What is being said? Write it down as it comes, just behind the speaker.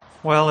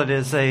Well, it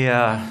is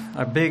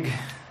a big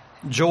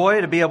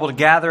joy to be able to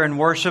gather and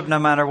worship no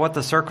matter what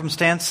the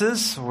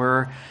circumstances.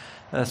 We're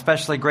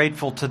especially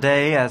grateful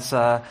today. As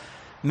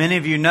many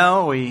of you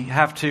know, we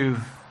have to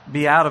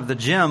be out of the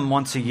gym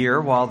once a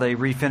year while they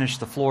refinish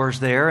the floors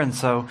there. And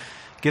so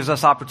it gives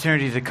us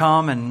opportunity to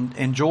come and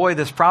enjoy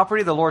this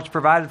property the Lord's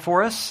provided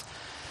for us.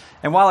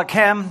 And while it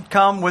can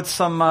come with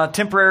some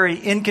temporary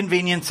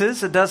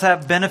inconveniences, it does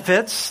have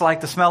benefits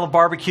like the smell of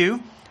barbecue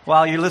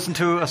while you listen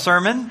to a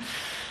sermon.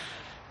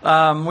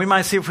 We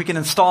might see if we can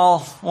install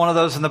one of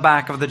those in the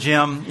back of the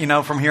gym,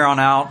 from here on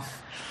out.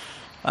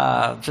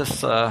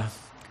 Just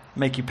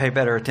make you pay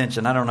better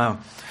attention. I don't know.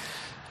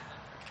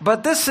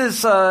 But this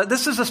is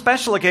a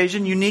special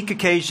occasion, unique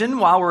occasion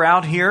while we're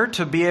out here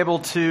to be able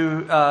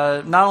to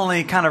not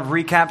only kind of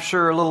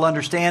recapture a little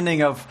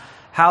understanding of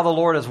how the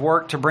Lord has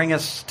worked to bring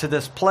us to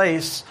this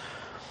place,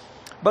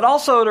 but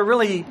also to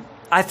really,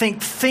 I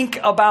think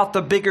about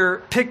the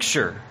bigger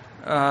picture,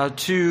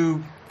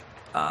 to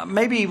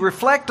maybe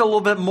reflect a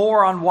little bit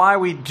more on why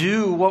we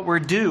do what we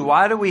do.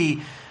 Why do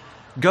we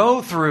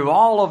go through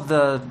all of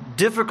the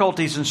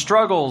difficulties and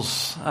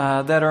struggles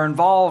that are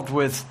involved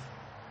with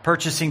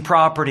purchasing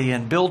property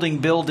and building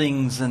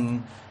buildings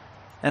and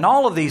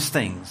all of these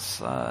things?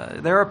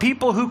 There are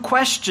people who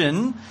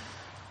question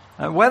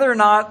whether or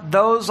not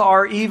those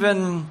are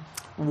even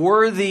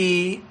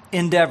worthy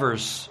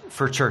endeavors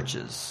for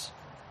churches.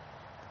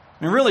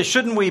 And really,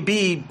 shouldn't we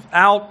be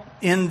out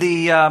in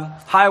the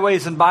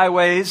highways and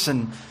byways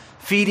and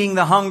feeding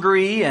the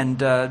hungry and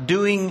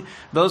doing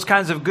those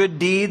kinds of good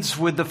deeds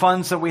with the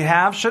funds that we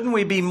have? Shouldn't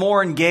we be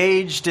more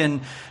engaged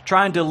in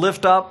trying to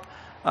lift up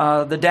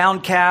the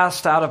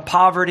downcast out of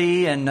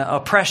poverty and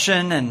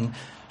oppression? And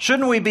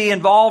shouldn't we be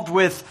involved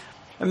with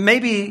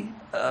maybe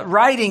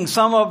righting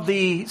some of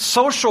the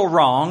social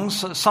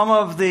wrongs, some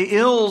of the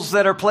ills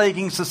that are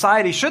plaguing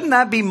society? Shouldn't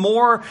that be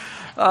more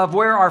of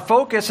where our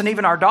focus and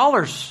even our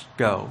dollars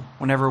go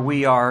whenever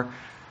we are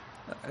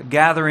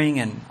gathering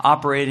and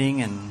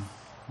operating and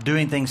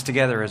doing things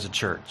together as a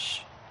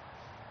church?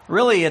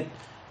 Really, it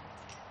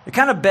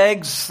kind of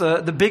begs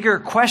the bigger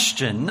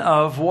question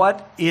of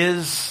what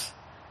is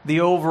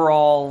the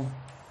overall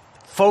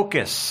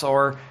focus,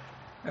 or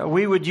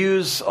we would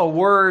use a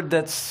word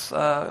that's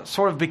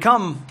sort of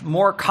become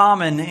more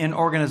common in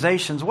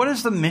organizations. What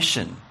is the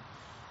mission?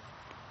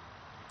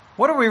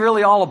 What are we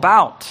really all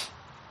about?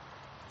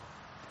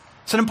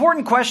 It's an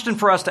important question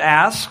for us to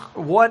ask.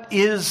 What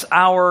is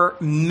our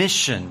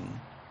mission?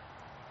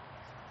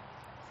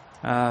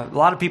 A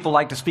lot of people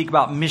like to speak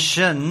about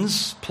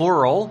missions,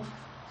 plural,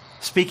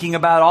 speaking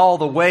about all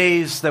the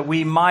ways that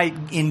we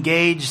might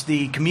engage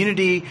the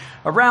community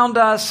around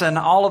us and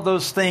all of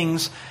those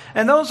things.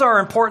 And those are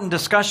important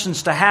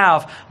discussions to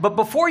have. But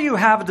before you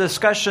have a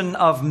discussion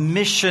of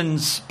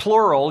missions,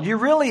 plural, you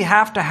really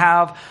have to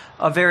have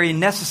a very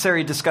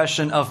necessary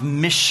discussion of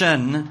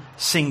mission,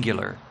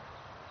 singular.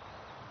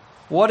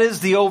 What is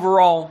the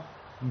overall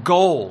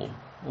goal?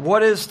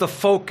 What is the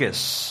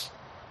focus?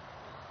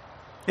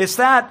 It's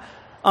that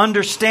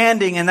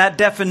understanding and that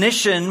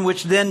definition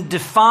which then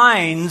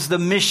defines the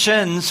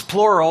missions,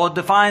 plural. It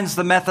defines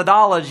the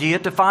methodology.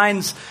 It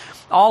defines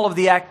all of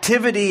the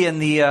activity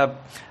and the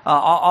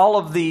all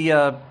of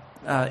the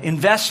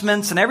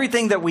investments and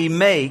everything that we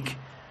make.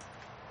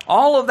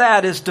 All of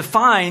that is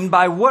defined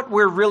by what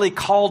we're really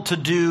called to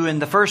do in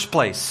the first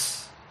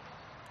place.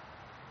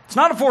 It's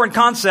not a foreign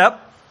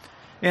concept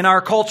in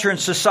our culture and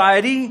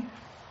society.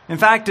 In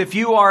fact, if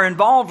you are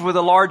involved with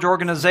a large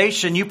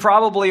organization, you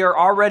probably are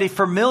already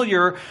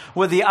familiar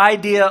with the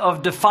idea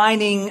of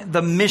defining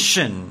the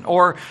mission,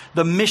 or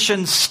the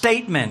mission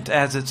statement,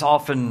 as it's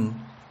often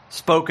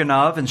spoken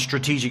of in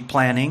strategic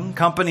planning.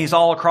 Companies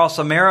all across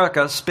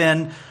America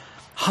spend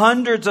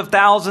hundreds of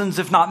thousands,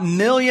 if not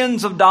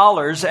millions of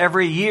dollars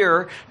every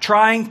year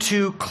trying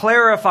to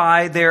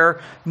clarify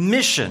their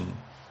mission.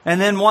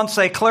 And then once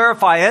they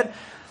clarify it,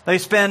 they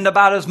spend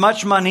about as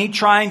much money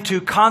trying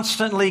to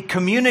constantly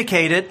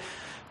communicate it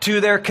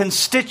to their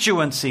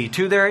constituency,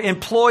 to their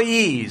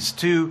employees,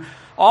 to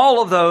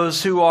all of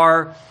those who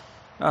are,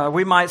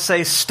 we might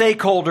say,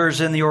 stakeholders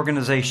in the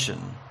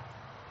organization.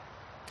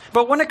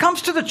 But when it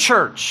comes to the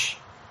church,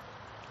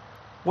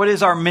 what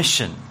is our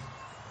mission?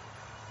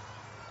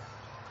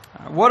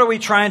 What are we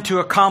trying to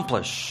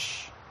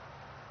accomplish?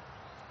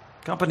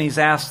 Companies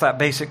ask that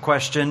basic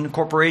question.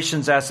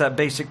 Corporations ask that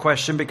basic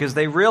question because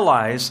they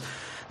realize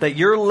that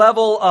your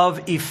level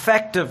of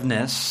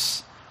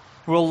effectiveness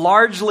will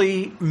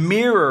largely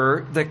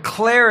mirror the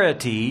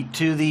clarity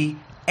to the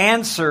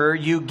answer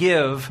you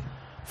give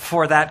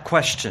for that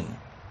question.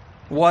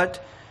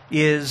 What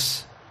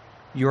is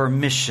your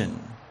mission?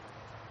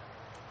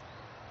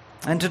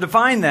 And to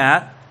define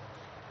that,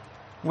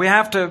 we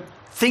have to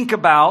think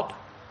about,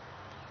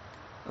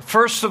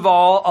 first of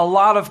all, a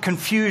lot of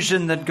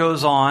confusion that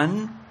goes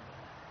on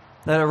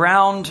that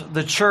around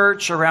the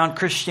church, around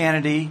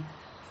Christianity.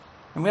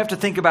 And we have to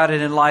think about it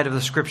in light of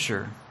the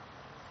Scripture.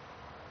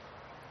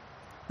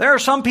 There are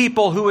some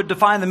people who would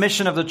define the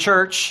mission of the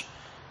church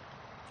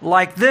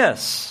like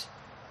this: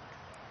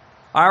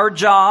 Our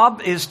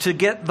job is to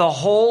get the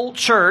whole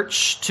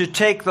church to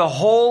take the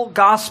whole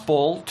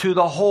gospel to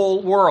the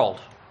whole world.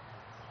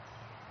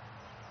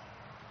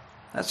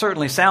 That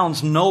certainly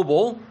sounds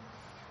noble.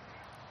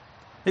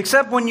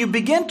 Except when you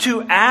begin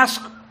to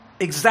ask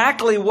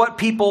exactly what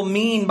people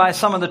mean by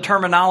some of the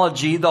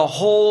terminology, the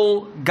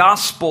whole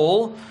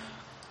gospel,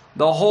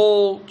 the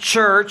whole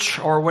church,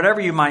 or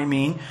whatever you might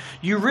mean,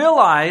 you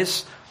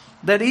realize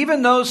that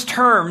even those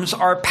terms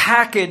are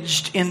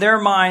packaged in their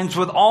minds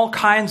with all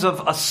kinds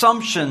of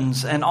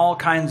assumptions and all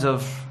kinds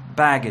of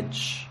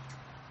baggage.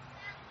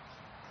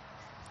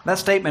 That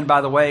statement, by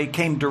the way,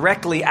 came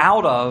directly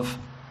out of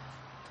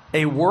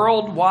a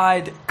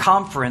worldwide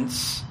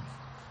conference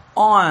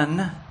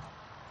on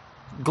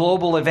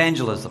global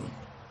evangelism.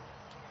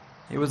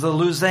 It was the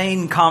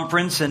Lausanne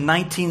Conference in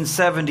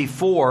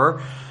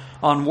 1974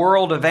 on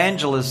world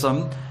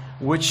evangelism,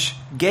 which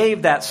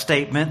gave that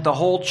statement, the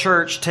whole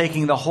church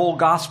taking the whole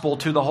gospel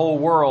to the whole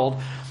world.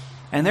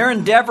 And their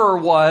endeavor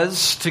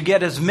was to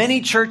get as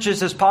many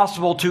churches as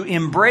possible to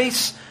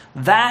embrace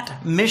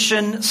that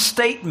mission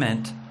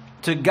statement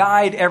to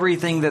guide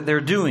everything that they're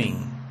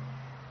doing.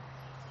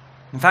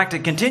 In fact,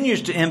 it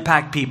continues to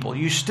impact people.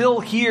 You still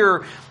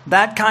hear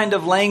that kind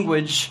of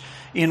language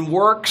in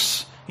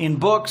works, in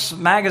books,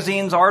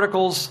 magazines,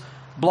 articles,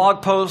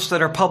 blog posts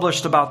that are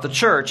published about the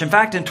church. In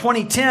fact, in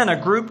 2010, a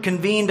group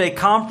convened a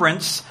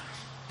conference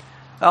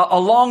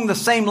along the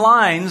same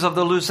lines of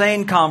the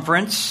Lausanne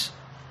Conference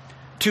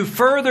to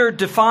further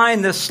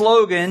define this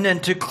slogan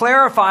and to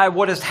clarify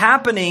what is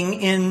happening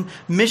in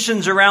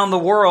missions around the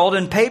world.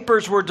 And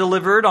papers were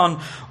delivered on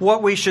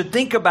what we should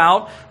think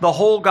about the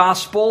whole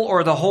gospel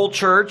or the whole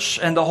church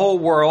and the whole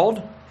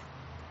world.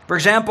 For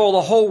example,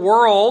 the whole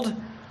world,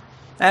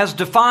 as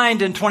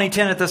defined in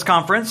 2010 at this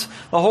conference,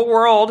 the whole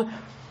world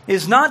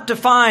is not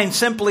defined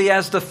simply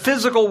as the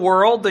physical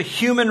world, the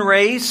human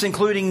race,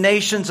 including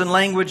nations and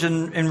language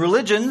and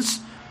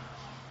religions,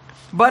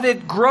 but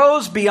it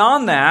grows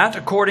beyond that,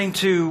 according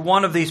to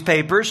one of these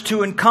papers,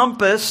 to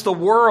encompass the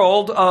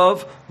world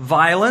of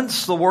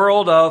violence, the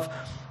world of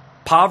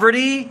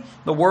poverty,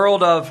 the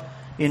world of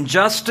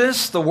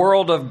injustice, the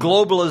world of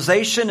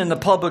globalization in the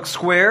public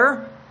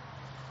square.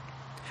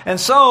 And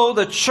so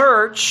the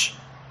church,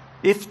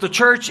 if the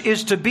church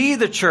is to be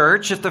the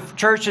church, if the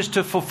church is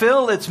to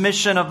fulfill its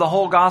mission of the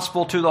whole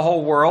gospel to the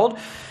whole world,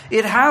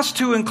 it has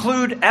to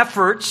include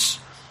efforts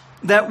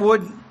that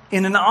would,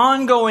 in an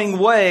ongoing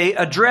way,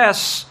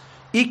 address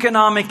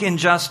economic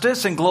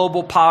injustice and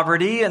global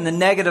poverty and the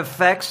negative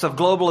effects of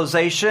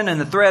globalization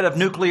and the threat of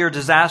nuclear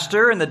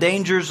disaster and the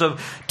dangers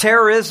of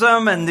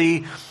terrorism and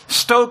the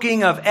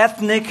stoking of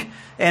ethnic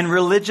and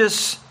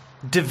religious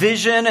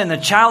division and the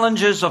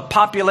challenges of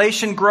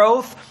population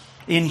growth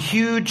in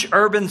huge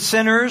urban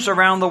centers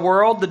around the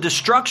world, the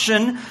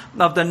destruction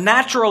of the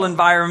natural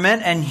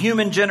environment and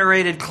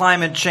human-generated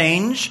climate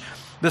change,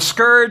 the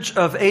scourge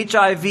of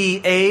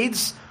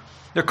HIV/AIDS,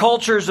 the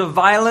cultures of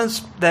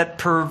violence that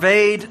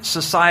pervade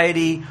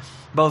society,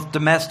 both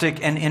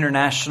domestic and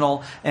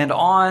international, and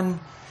on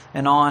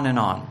and on and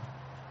on.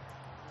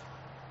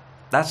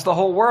 That's the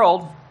whole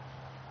world,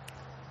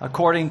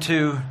 according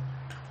to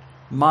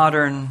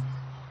modern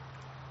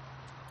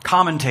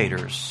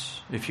commentators,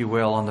 if you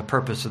will, on the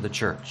purpose of the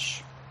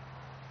church.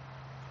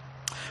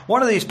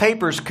 One of these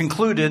papers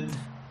concluded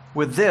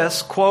with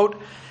this,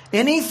 quote,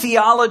 "Any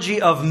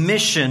theology of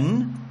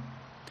mission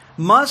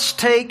must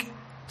take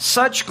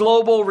such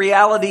global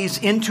realities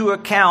into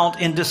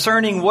account in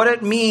discerning what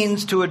it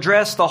means to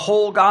address the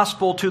whole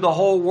gospel to the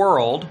whole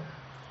world.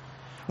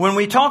 When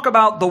we talk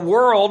about the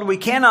world, we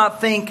cannot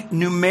think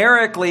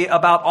numerically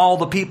about all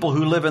the people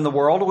who live in the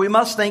world. We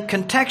must think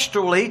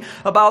contextually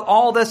about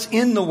all that's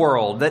in the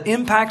world that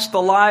impacts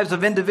the lives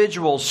of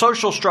individuals,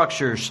 social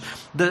structures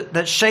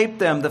that shape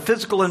them, the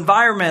physical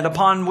environment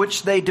upon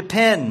which they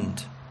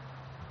depend."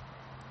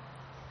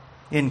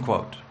 End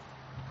quote.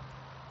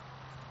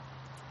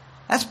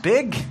 That's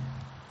big.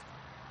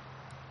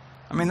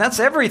 I mean, that's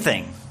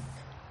everything.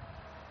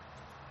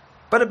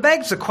 But it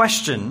begs a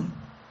question,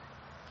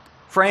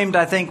 framed,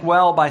 I think,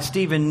 well by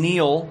Stephen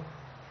Neal,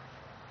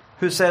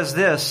 who says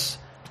this: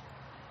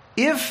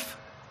 if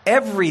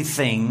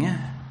everything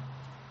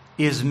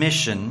is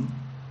mission,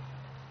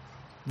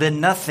 then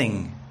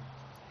nothing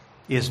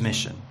is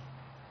mission.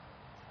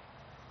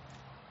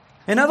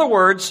 In other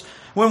words,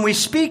 when we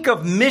speak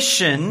of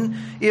mission,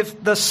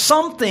 if the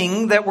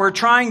something that we're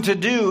trying to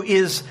do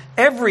is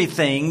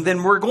everything,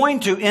 then we're going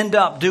to end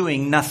up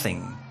doing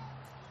nothing.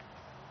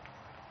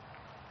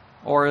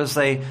 Or as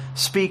they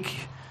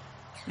speak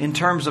in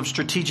terms of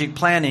strategic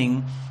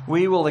planning,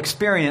 we will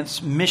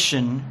experience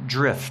mission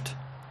drift.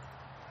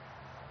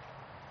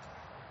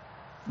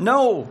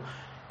 No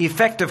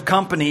effective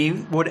company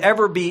would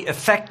ever be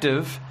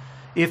effective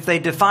if they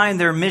define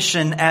their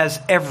mission as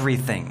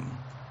everything.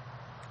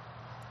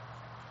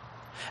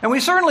 And we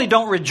certainly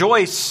don't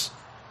rejoice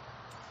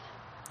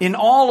in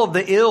all of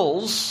the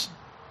ills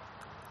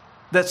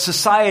that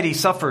society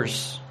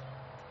suffers.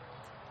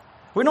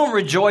 We don't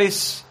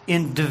rejoice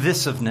in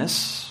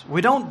divisiveness. We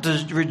don't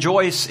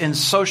rejoice in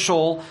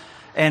social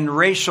and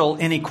racial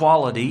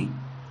inequality.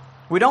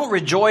 We don't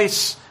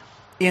rejoice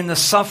in the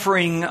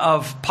suffering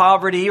of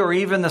poverty or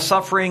even the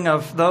suffering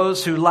of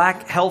those who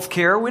lack health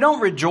care. We don't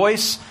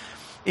rejoice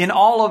in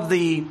all of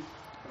the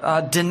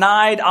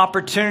denied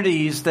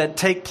opportunities that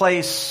take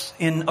place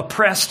in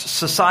oppressed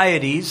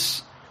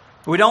societies.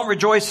 We don't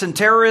rejoice in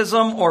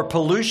terrorism or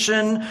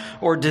pollution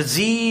or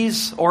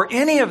disease or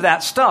any of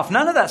that stuff.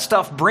 None of that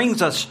stuff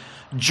brings us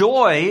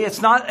joy.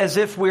 It's not as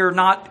if we're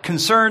not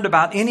concerned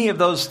about any of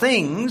those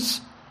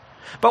things.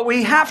 But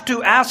we have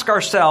to ask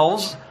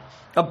ourselves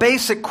a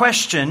basic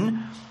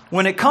question.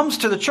 When it comes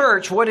to the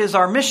church, what is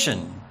our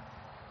mission?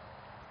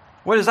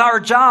 What is our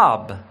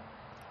job?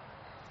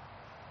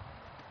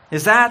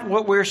 Is that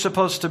what we're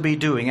supposed to be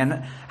doing?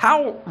 And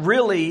how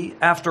really,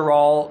 after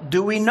all,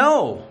 do we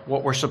know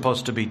what we're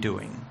supposed to be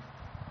doing?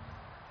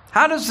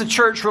 How does the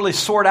church really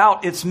sort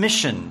out its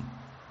mission?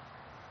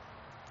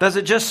 Does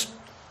it just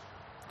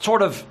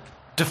sort of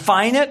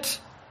define it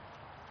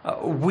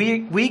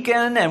week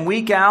in and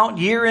week out,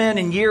 year in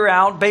and year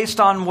out, based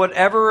on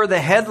whatever the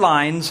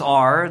headlines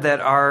are that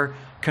are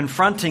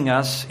confronting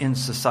us in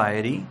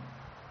society?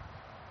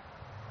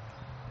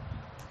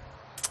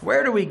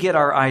 Where do we get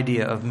our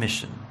idea of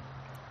mission?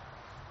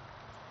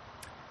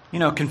 You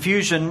know,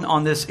 confusion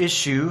on this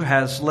issue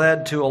has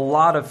led to a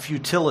lot of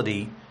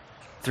futility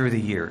through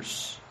the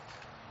years.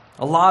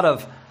 A lot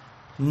of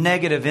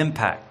negative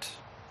impact.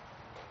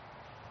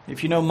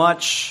 If you know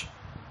much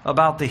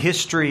about the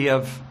history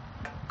of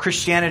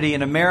Christianity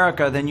in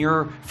America, then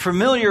you're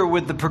familiar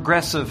with the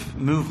progressive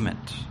movement.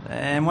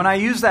 And when I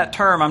use that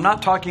term, I'm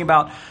not talking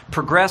about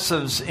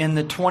progressives in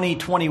the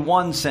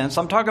 2021 sense.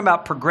 I'm talking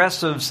about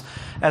progressives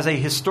as a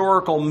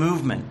historical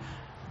movement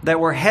that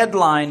were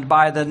headlined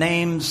by the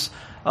names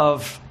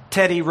of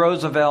Teddy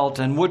Roosevelt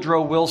and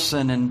Woodrow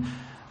Wilson, and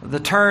the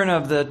turn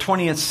of the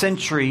 20th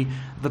century,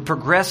 the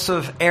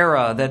progressive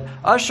era that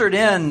ushered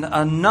in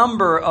a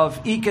number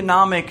of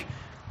economic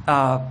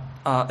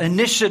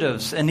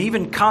initiatives and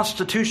even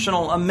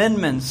constitutional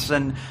amendments,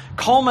 and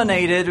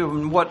culminated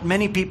in what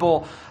many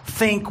people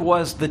think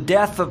was the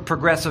death of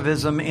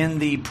progressivism in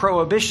the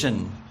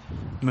Prohibition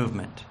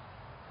movement.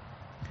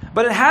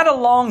 But it had a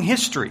long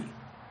history.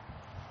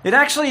 It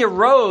actually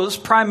arose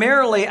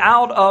primarily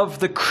out of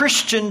the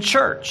Christian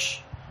church.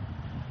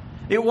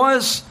 It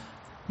was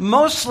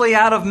mostly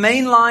out of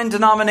mainline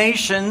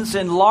denominations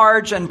in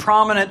large and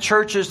prominent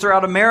churches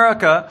throughout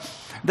America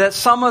that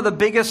some of the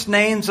biggest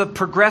names of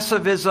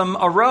progressivism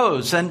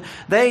arose. And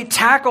they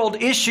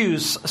tackled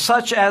issues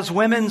such as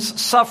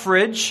women's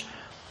suffrage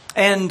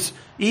and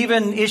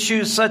even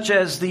issues such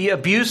as the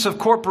abuse of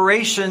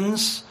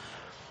corporations,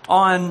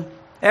 on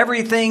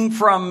everything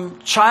from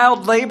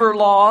child labor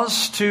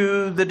laws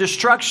to the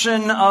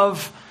destruction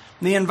of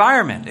the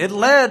environment. It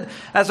led,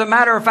 as a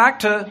matter of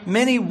fact, to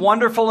many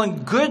wonderful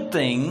and good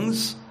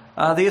things.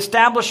 The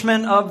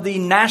establishment of the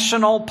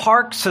national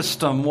park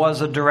system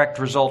was a direct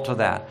result of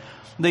that.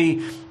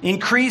 The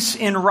increase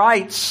in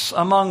rights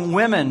among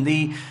women,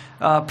 the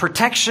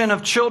protection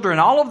of children,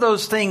 all of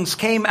those things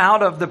came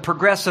out of the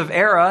progressive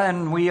era,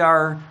 and we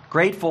are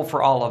grateful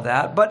for all of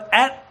that. But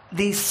at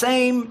the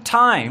same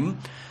time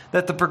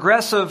that the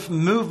progressive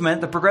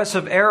movement, the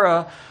progressive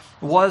era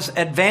was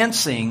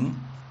advancing,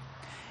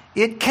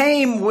 it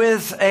came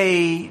with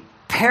a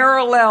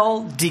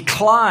parallel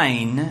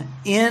decline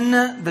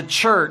in the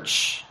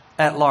church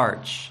at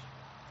large.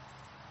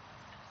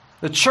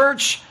 The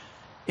church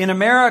in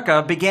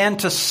America began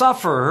to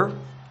suffer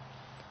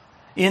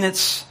in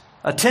its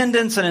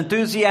attendance and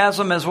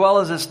enthusiasm as well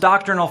as its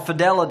doctrinal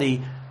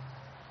fidelity.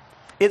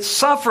 It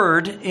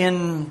suffered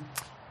in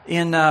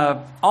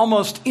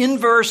almost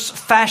inverse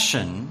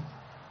fashion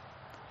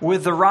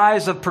with the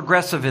rise of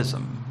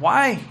progressivism.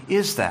 Why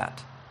is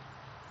that?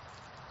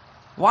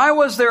 Why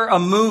was there a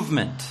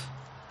movement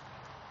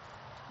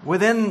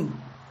within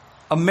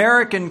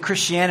American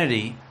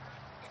Christianity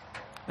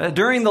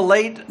during the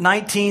late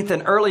 19th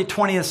and early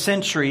 20th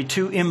century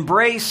to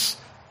embrace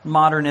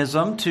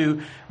modernism,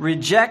 to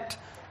reject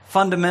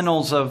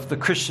fundamentals of the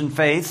Christian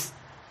faith,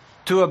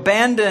 to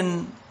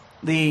abandon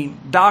the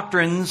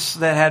doctrines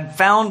that had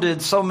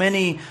founded so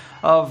many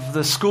of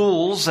the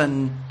schools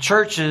and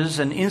churches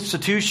and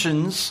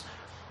institutions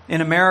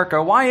in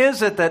America? Why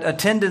is it that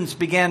attendance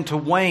began to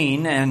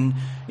wane and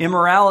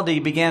immorality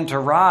began to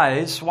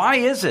rise? Why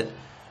is it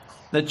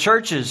that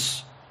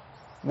churches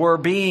were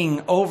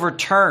being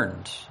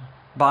overturned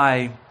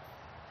by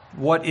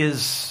what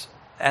is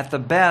at the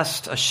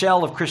best a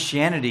shell of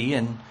Christianity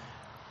and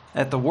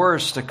at the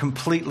worst a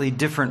completely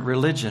different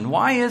religion?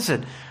 Why is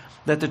it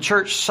that the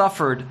church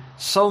suffered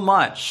so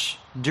much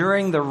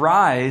during the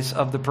rise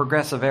of the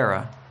progressive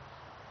era?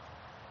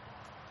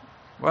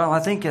 Well, I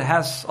think it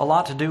has a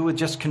lot to do with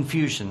just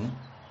confusion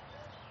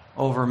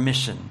over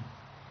mission.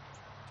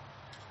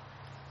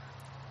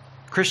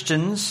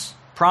 Christians,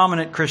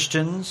 prominent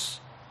Christians,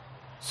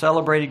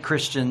 celebrated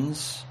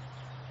Christians,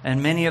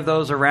 and many of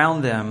those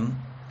around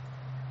them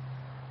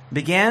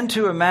began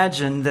to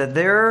imagine that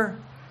their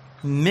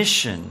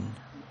mission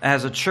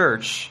as a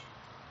church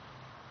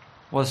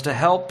was to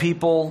help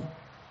people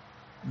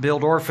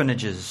build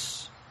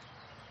orphanages,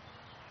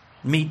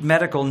 meet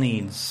medical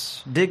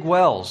needs, dig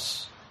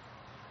wells,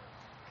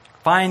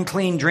 find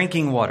clean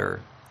drinking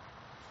water.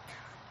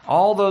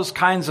 All those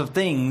kinds of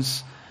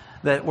things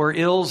that were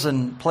ills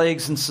and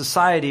plagues in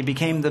society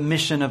became the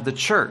mission of the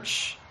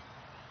church.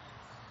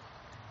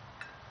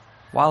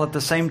 While at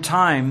the same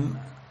time,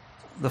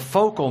 the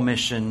focal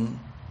mission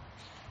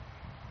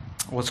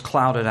was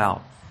clouded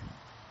out.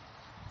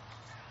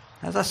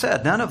 As I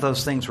said, none of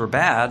those things were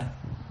bad.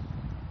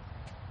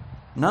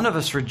 None of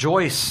us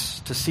rejoice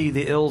to see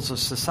the ills of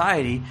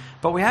society,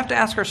 but we have to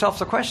ask ourselves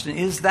the question,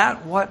 is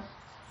that what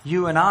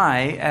you and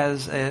I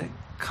as a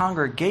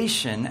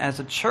congregation, as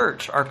a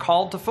church, are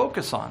called to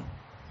focus on?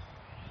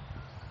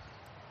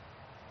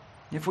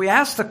 If we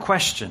ask the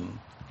question,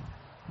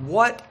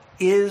 what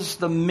is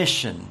the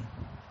mission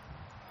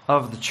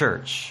of the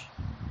church?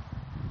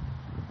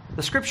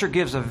 The Scripture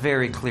gives a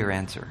very clear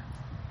answer.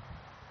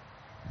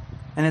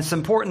 And it's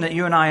important that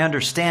you and I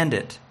understand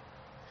it.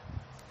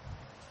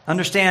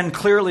 Understand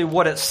clearly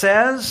what it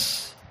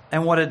says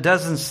and what it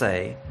doesn't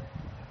say,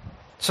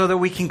 so that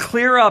we can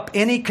clear up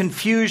any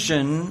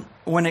confusion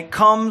when it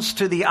comes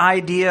to the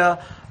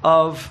idea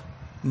of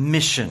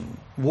mission.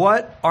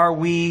 What are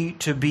we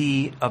to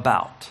be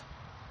about?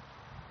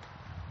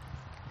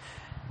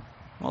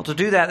 Well, to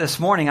do that this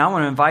morning, I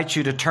want to invite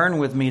you to turn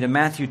with me to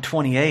Matthew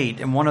 28,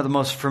 and one of the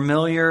most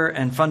familiar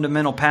and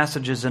fundamental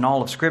passages in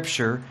all of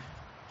Scripture.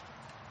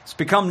 It's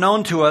become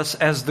known to us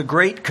as the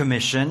Great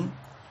Commission,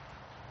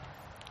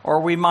 or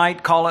we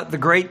might call it the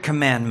Great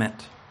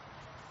Commandment.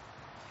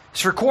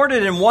 It's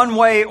recorded in one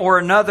way or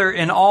another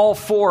in all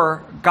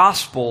four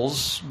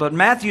Gospels, but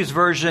Matthew's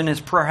version is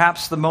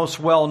perhaps the most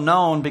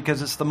well-known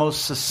because it's the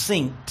most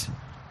succinct.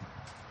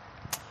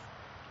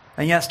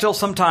 And yet still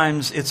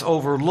sometimes it's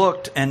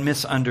overlooked and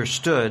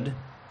misunderstood.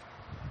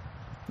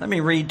 Let me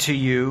read to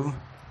you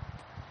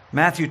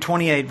Matthew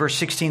 28, verse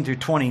 16 through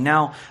 20.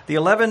 Now, the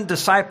 11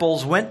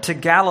 disciples went to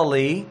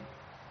Galilee,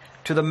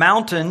 to the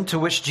mountain to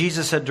which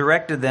Jesus had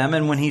directed them,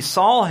 and when they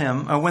saw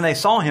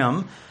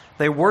him,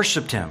 they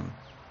worshipped him.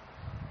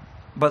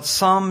 But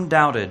some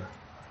doubted.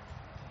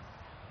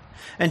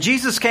 And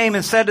Jesus came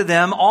and said to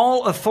them,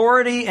 "All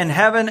authority in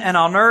heaven and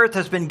on earth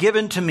has been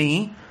given to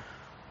me.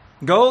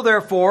 Go,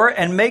 therefore,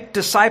 and make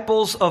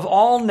disciples of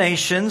all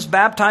nations,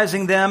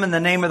 baptizing them in the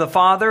name of the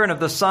Father and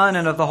of the Son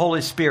and of the Holy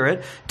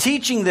Spirit,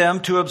 teaching them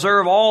to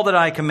observe all that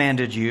I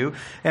commanded you.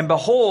 And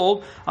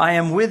behold, I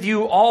am with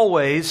you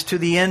always to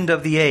the end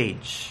of the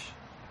age."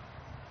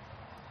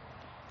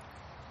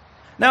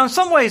 Now, in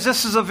some ways,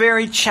 this is a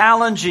very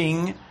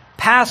challenging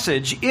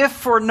passage. If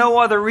for no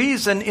other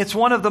reason, it's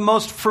one of the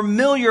most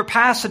familiar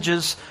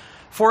passages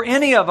for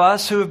any of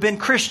us who have been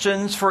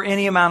Christians for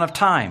any amount of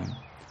time.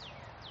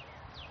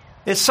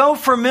 It's so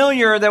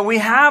familiar that we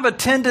have a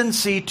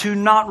tendency to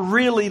not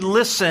really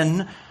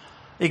listen,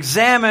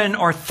 examine,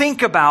 or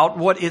think about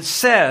what it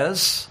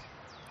says.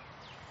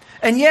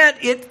 And yet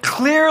it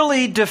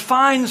clearly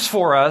defines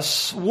for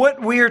us what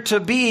we're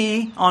to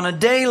be on a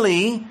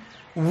daily,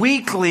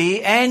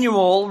 weekly,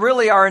 annual,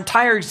 really our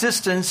entire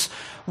existence,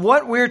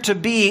 what we're to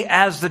be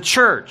as the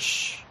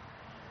church.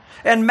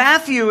 And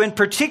Matthew in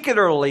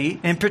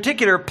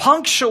particular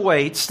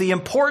punctuates the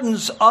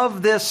importance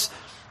of this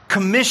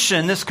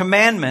commission, this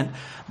commandment,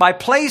 by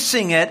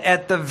placing it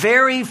at the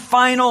very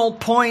final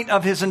point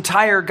of his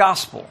entire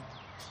gospel.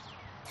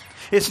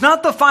 It's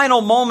not the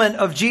final moment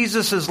of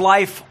Jesus'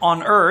 life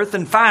on earth.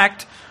 In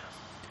fact,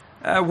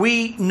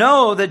 we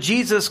know that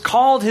Jesus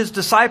called his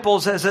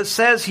disciples, as it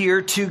says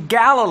here, to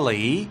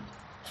Galilee,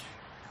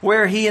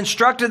 where he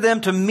instructed them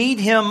to meet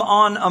him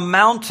on a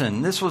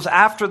mountain. This was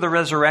after the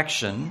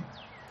resurrection.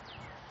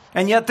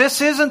 And yet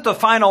this isn't the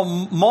final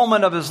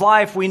moment of his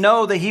life. We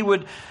know that he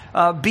would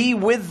be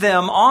with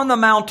them on the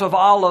Mount of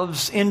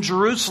Olives in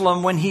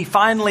Jerusalem when he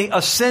finally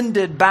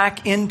ascended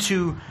back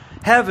into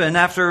heaven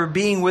after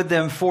being with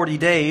them 40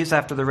 days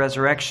after the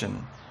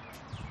resurrection.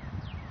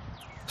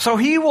 So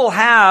he will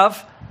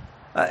have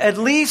at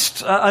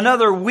least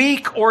another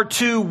week or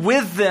two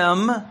with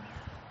them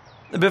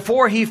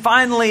before he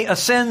finally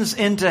ascends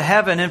into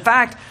heaven. In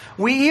fact,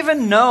 we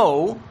even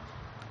know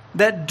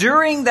that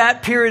during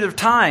that period of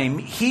time,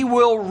 he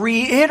will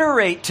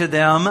reiterate to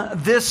them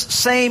this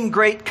same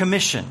Great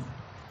Commission.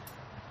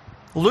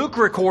 Luke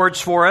records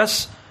for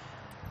us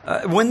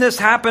when this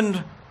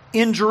happened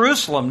in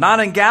Jerusalem, not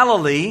in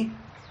Galilee.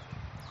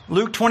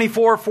 Luke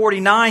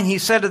 24:49, he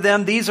said to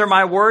them, "These are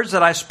my words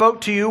that I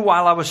spoke to you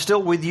while I was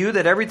still with you,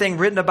 that everything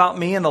written about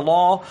me in the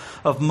law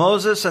of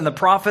Moses and the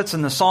prophets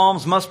and the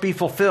Psalms must be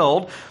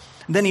fulfilled."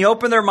 Then he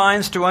opened their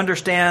minds to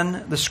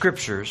understand the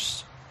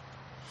Scriptures.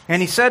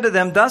 And he said to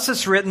them, "Thus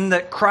it's written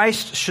that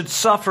Christ should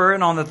suffer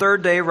and on the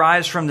third day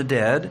rise from the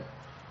dead,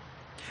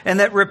 and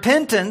that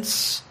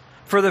repentance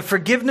for the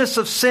forgiveness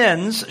of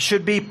sins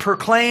should be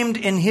proclaimed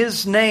in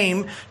his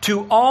name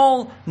to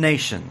all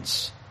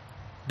nations,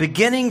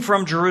 beginning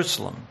from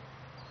Jerusalem.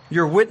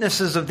 You're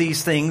witnesses of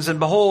these things, and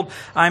behold,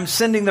 I'm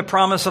sending the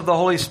promise of the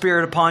Holy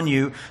Spirit upon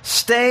you.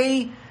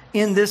 Stay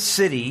in this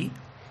city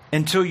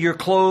until you're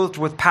clothed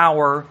with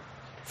power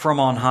from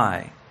on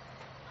high."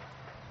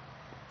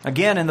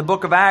 Again, in the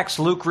book of Acts,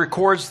 Luke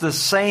records the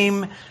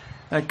same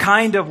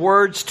kind of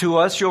words to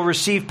us. You'll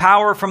receive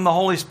power from the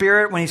Holy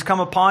Spirit when He's come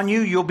upon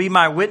you. You'll be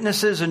my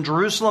witnesses in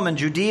Jerusalem and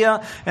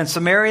Judea and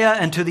Samaria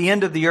and to the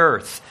end of the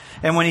earth.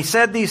 And when He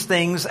said these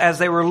things, as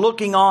they were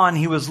looking on,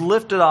 He was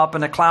lifted up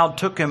and a cloud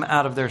took Him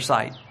out of their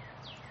sight.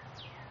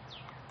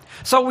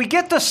 So we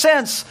get the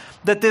sense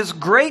that this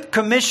great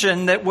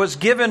commission that was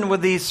given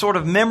with these sort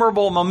of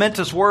memorable,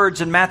 momentous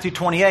words in Matthew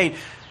 28,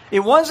 it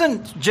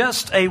wasn't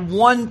just a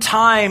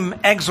one-time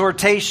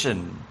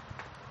exhortation.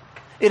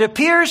 It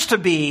appears to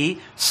be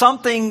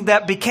something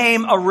that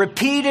became a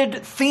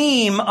repeated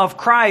theme of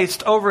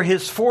Christ over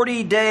His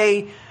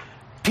 40-day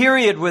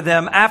period with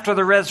them after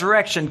the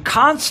resurrection,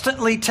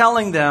 constantly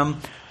telling them,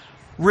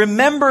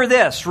 remember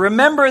this,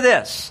 remember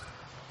this.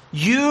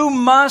 You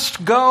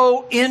must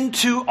go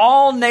into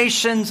all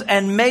nations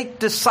and make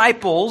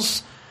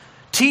disciples,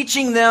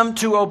 teaching them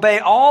to obey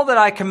all that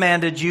I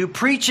commanded you,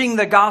 preaching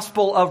the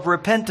gospel of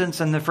repentance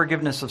and the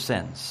forgiveness of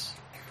sins.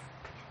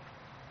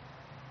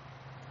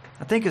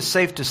 I think it's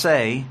safe to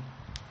say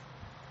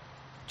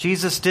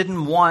Jesus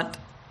didn't want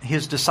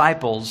His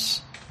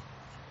disciples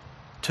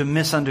to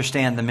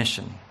misunderstand the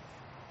mission.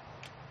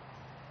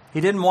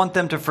 He didn't want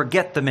them to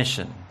forget the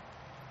mission.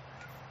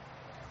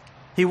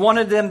 He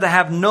wanted them to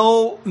have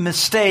no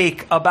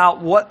mistake about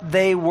what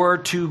they were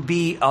to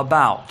be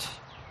about.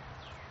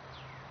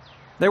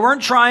 They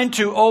weren't trying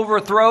to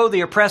overthrow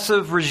the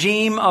oppressive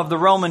regime of the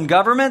Roman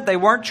government. They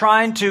weren't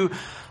trying to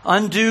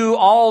undo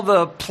all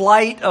the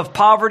plight of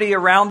poverty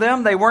around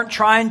them. They weren't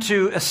trying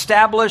to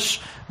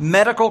establish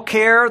medical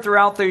care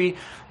throughout the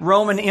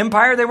Roman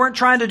Empire. They weren't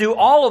trying to do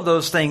all of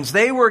those things.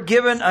 They were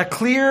given a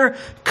clear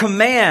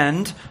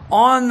command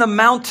on the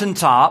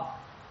mountaintop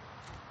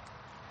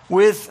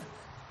with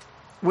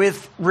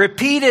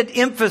repeated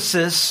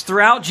emphasis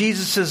throughout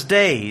Jesus'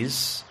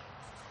 days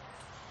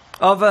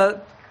of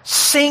a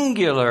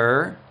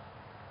singular,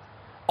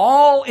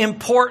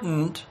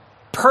 all-important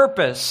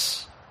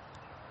purpose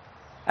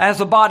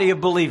as a body of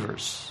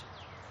believers.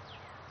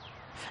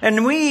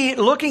 And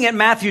looking at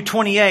Matthew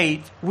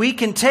 28, we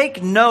can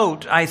take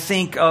note, I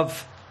think,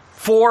 of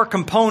 4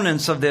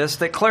 components of this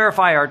that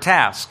clarify our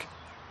task.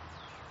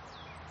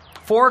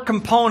 4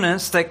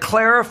 components that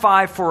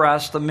clarify for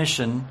us the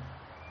mission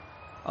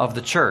of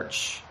the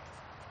church.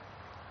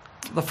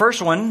 The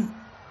first one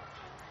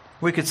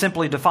we could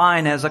simply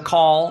define as a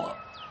call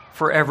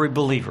for every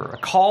believer. A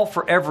call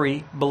for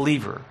every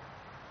believer.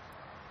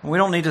 We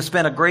don't need to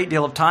spend a great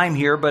deal of time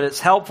here, but it's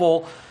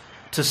helpful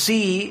to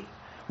see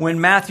when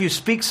Matthew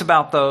speaks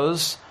about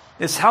those,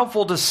 it's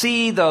helpful to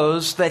see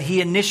those that he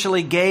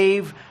initially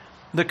gave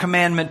the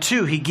commandment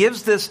to. He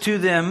gives this to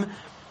them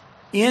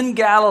in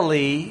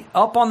Galilee,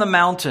 up on the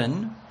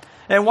mountain.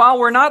 And while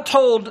we're not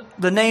told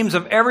the names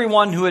of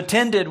everyone who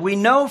attended, we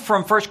know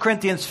from 1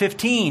 Corinthians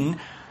 15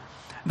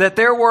 that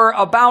there were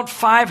about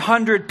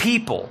 500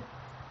 people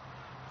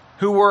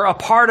who were a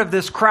part of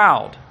this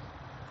crowd.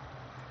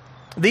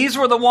 These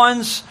were the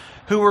ones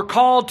who were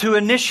called to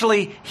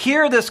initially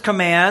hear this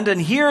command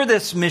and hear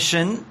this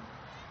mission.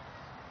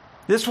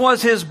 This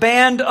was his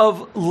band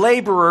of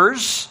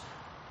laborers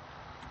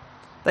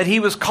that he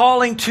was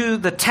calling to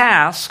the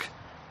task.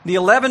 The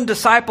 11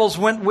 disciples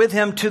went with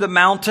him to the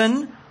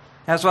mountain.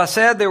 As I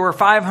said, there were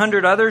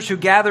 500 others who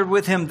gathered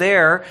with him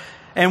there.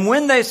 And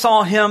when they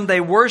saw him,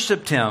 they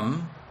worshiped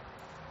him,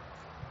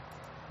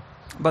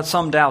 but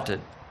some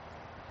doubted.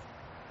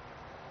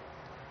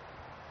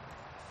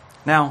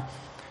 Now,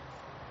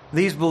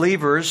 these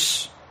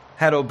believers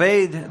had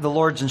obeyed the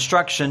Lord's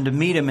instruction to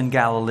meet him in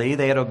Galilee.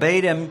 They had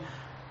obeyed him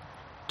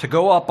to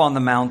go up on the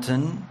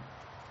mountain.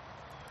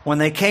 When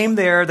they came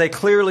there, they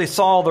clearly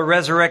saw the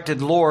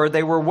resurrected Lord.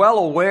 They were well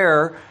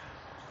aware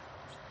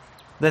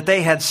that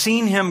they had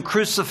seen him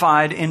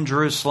crucified in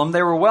Jerusalem.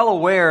 They were well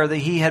aware that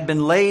he had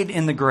been laid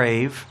in the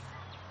grave.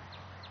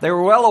 They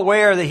were well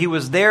aware that he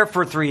was there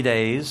for 3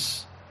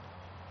 days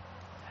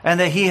and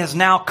that he has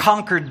now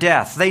conquered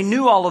death. They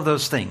knew all of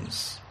those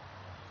things.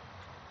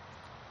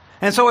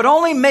 And so it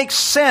only makes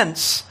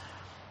sense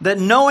that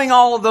knowing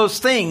all of those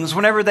things,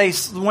 whenever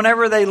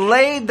they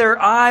laid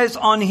their eyes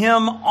on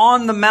him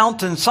on the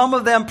mountain, some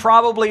of them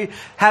probably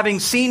having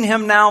seen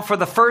him now for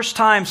the first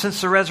time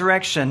since the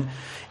resurrection,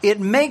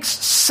 it makes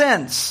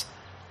sense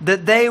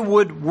that they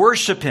would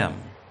worship him.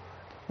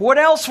 What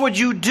else would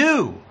you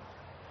do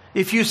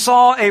if you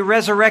saw a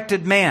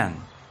resurrected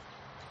man?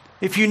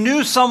 If you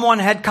knew someone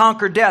had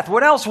conquered death,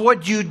 what else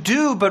would you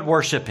do but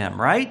worship him,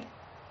 right?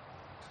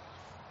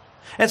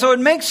 And so it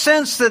makes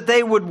sense that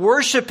they would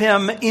worship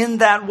him in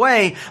that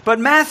way. But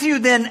Matthew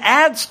then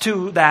adds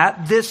to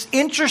that this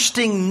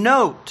interesting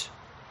note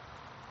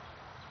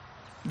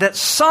that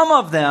some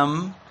of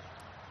them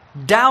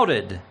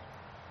doubted.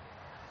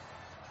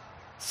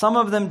 Some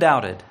of them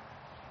doubted.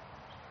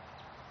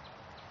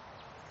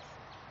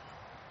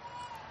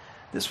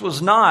 This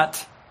was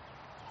not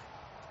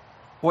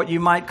what you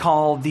might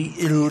call the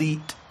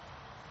elite,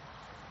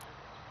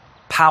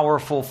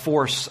 powerful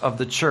force of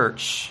the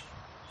church,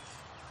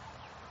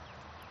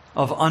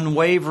 of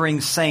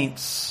unwavering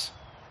saints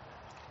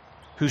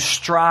who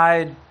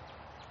stride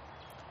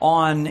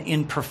on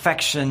in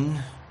perfection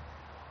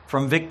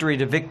from victory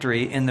to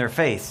victory in their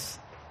faith.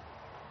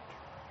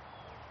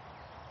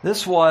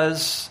 This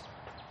was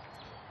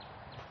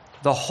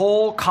the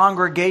whole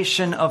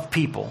congregation of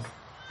people,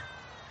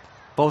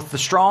 both the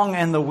strong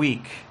and the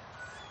weak,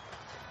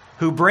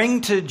 who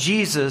bring to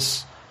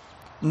Jesus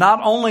not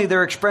only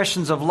their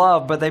expressions of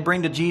love, but they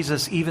bring to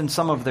Jesus even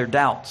some of their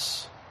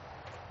doubts.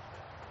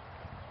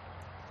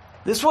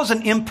 This was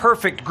an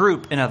imperfect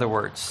group, in other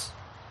words.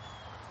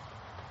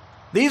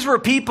 These were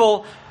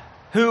people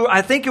who,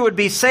 I think it would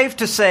be safe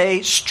to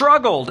say,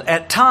 struggled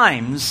at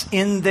times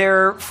in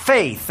their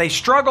faith. They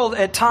struggled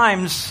at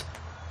times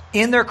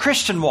in their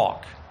Christian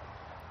walk.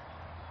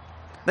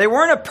 They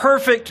weren't a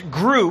perfect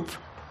group,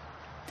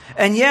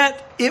 and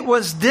yet it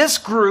was this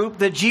group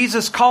that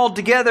Jesus called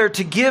together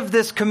to give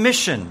this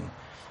commission.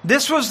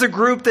 This was the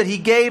group that he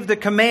gave the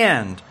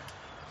command.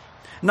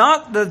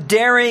 Not the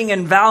daring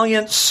and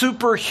valiant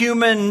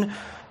superhuman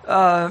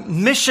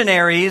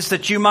missionaries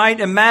that you might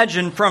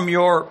imagine from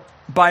your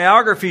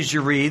biographies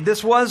you read.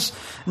 This was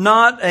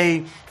not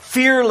a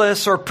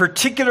fearless or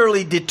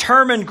particularly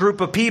determined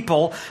group of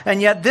people, and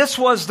yet this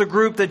was the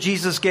group that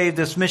Jesus gave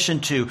this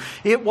mission to.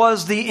 It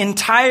was the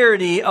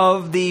entirety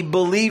of the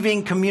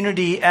believing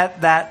community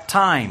at that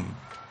time.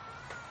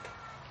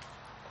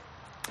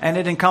 And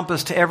it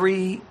encompassed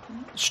every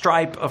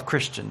stripe of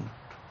Christian.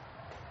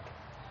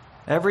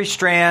 Every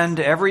strand,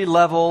 every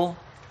level.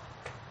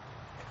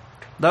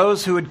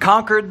 Those who had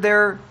conquered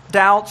their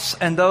doubts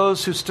and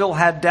those who still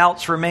had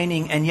doubts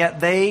remaining, and yet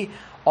they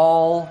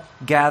all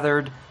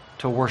gathered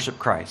to worship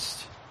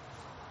Christ.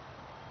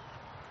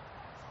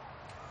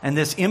 And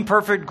this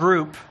imperfect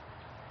group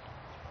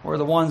were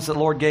the ones that the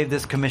Lord gave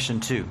this commission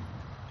to.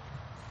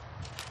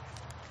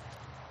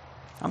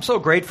 I'm so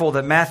grateful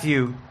that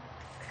Matthew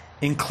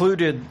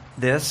included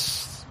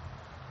this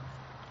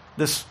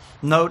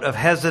note of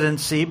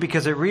hesitancy,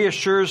 because it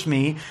reassures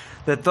me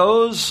that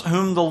those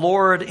whom the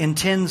Lord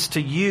intends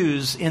to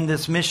use in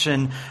this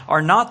mission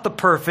are not the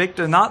perfect,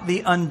 they're not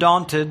the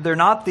undaunted, they're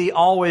not the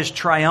always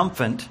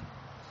triumphant.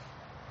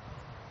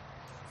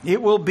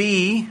 It will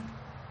be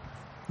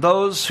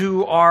those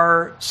who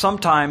are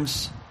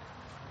sometimes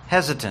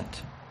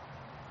hesitant,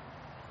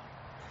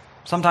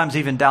 sometimes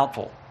even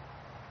doubtful.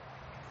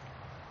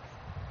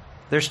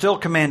 They're still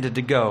commanded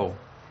to go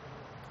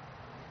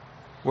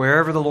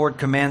wherever the Lord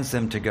commands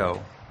them to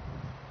go,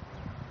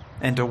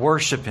 and to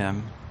worship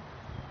Him,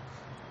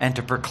 and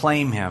to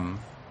proclaim Him,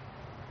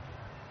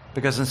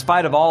 because in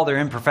spite of all their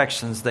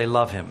imperfections, they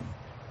love Him.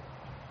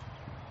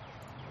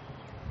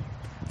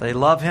 They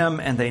love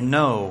Him, and they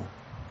know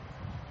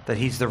that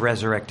He's the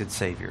resurrected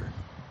Savior.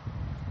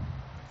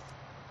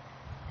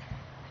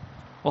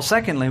 Well,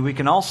 secondly, we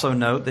can also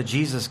note that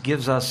Jesus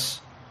gives us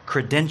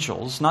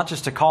credentials, not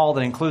just a call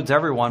that includes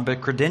everyone,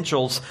 but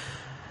credentials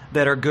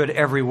that are good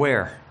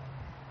everywhere.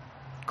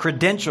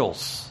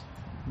 Credentials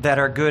that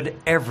are good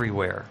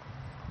everywhere.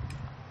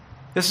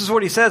 This is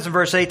what He says in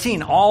verse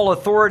 18. All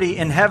authority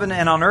in heaven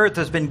and on earth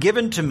has been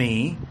given to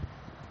me,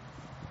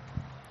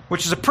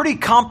 which is a pretty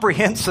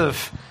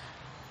comprehensive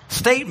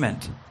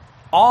statement.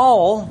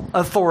 All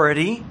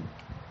authority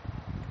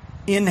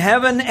in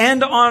heaven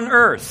and on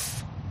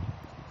earth.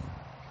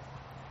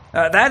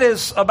 That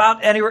is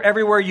about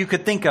everywhere you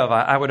could think of,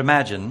 I would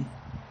imagine.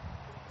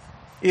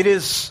 It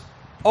is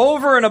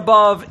over and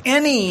above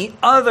any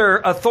other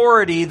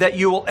authority that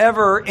you will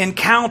ever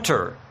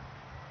encounter.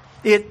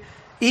 It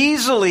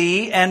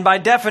easily and by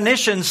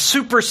definition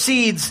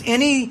supersedes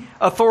any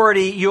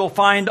authority you'll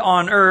find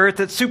on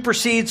earth. It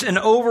supersedes and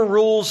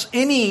overrules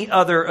any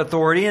other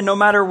authority. And no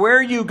matter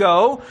where you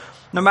go,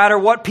 no matter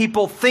what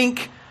people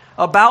think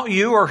about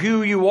you or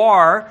who you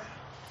are,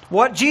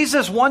 what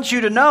Jesus wants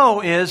you to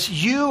know is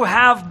you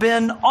have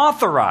been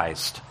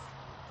authorized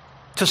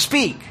to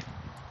speak.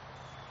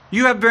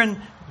 You have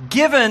been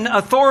given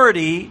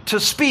authority to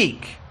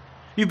speak.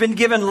 You've been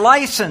given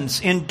license,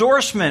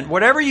 endorsement,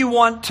 whatever you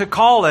want to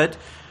call it.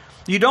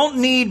 You don't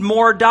need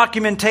more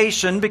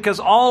documentation, because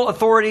all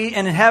authority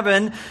in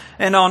heaven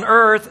and on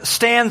earth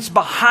stands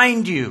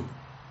behind you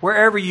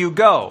wherever you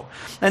go.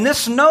 And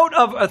this note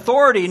of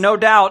authority, no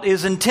doubt,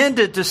 is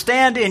intended to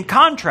stand in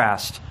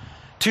contrast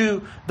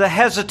to the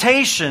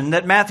hesitation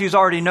that Matthew's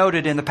already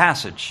noted in the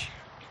passage.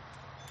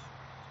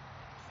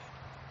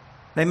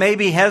 They may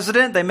be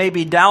hesitant, they may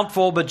be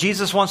doubtful, but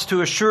Jesus wants to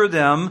assure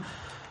them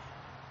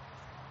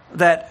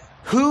that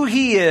who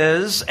He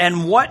is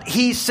and what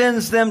He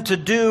sends them to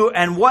do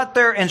and what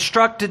they're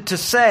instructed to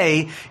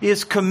say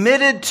is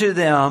committed to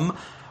them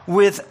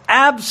with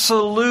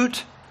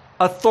absolute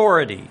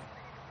authority.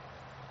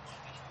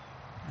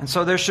 And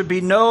so there should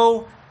be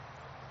no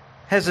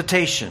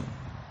hesitation.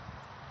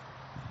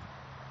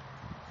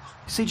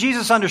 See,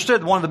 Jesus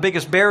understood one of the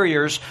biggest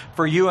barriers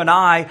for you and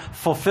I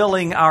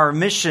fulfilling our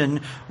mission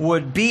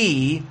would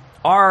be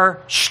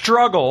our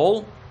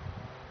struggle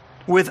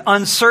with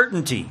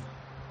uncertainty.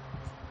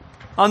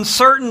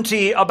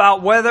 Uncertainty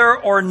about whether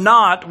or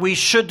not we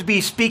should be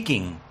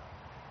speaking.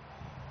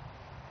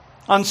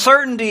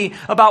 uncertainty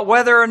about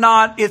whether or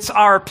not it's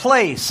our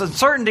place,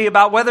 uncertainty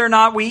about whether or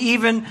not we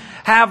even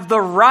have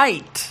the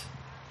right,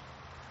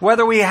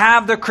 whether we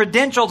have the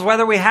credentials,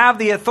 whether we have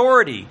the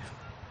authority.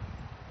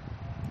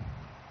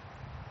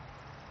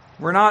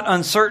 We're not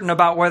uncertain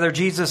about whether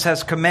Jesus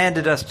has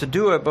commanded us to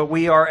do it, but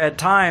we are at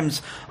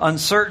times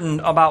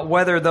uncertain about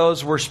whether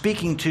those we're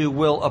speaking to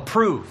will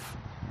approve.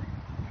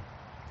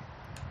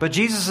 But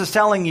Jesus is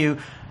telling you,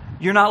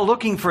 you're not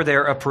looking for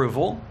their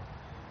approval.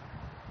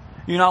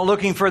 You're not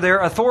looking for their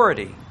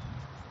authority.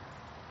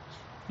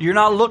 You're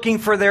not looking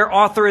for their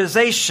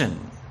authorization.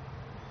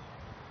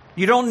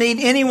 You don't need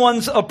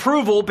anyone's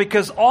approval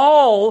because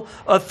all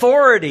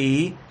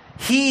authority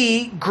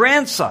He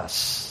grants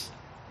us.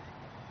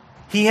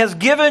 He has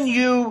given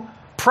you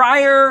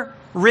prior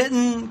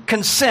written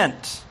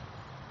consent.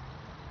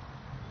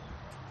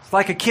 It's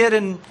like a kid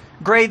in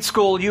grade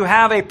school. You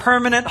have a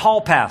permanent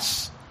hall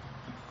pass.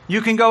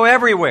 You can go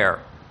everywhere.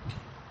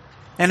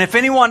 And if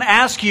anyone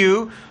asks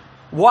you,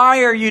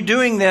 why are you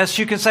doing this?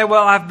 You can say,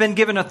 well, I've been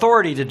given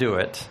authority to do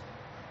it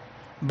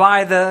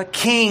by the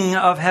King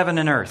of heaven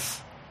and earth.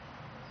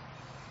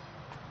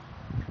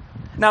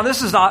 Now,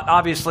 this is not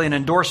obviously an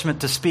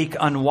endorsement to speak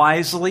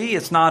unwisely.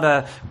 It's not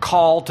a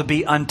call to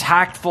be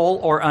untactful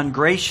or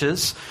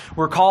ungracious.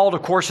 We're called,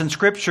 of course, in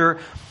Scripture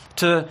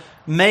to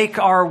make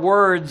our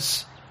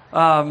words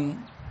wise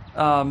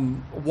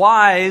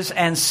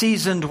and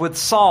seasoned with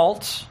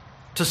salt,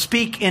 to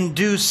speak in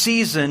due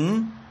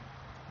season,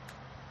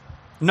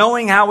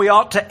 knowing how we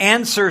ought to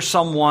answer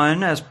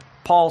someone, as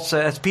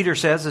Peter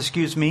says,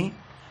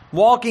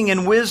 walking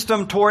in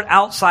wisdom toward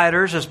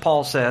outsiders, as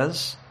Paul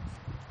says.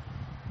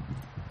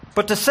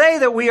 But to say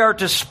that we are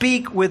to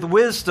speak with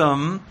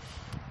wisdom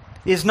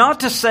is not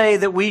to say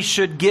that we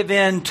should give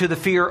in to the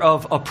fear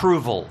of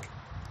approval.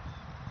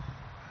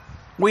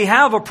 We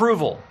have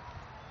approval.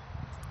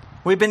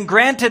 We've been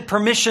granted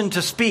permission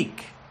to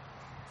speak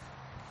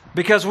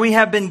because we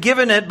have been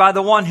given it by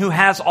the one who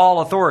has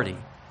all authority.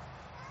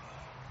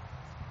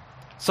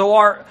 So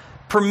our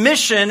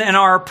permission and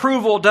our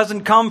approval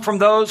doesn't come from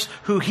those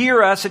who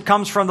hear us. It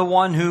comes from the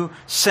one who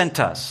sent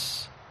us.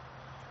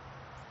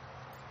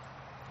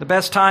 The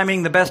best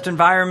timing, the best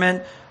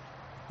environment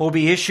will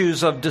be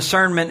issues of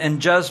discernment and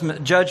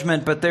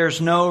judgment, but there's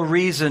no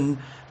reason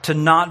to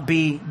not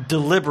be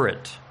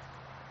deliberate,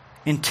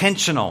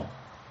 intentional,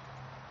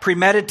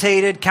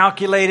 premeditated,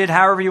 calculated,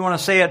 however you want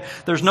to say it.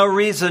 There's no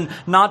reason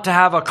not to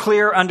have a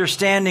clear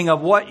understanding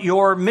of what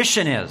your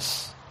mission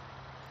is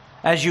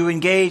as you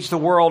engage the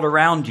world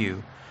around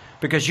you,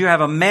 because you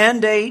have a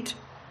mandate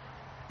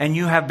and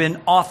you have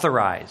been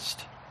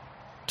authorized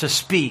to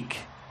speak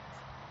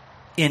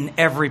in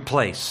every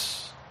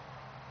place.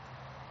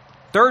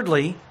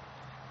 Thirdly,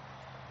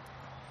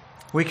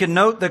 we can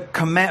note the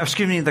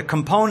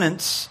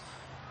components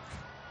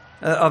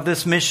of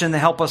this mission that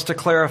help us to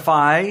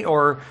clarify,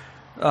 or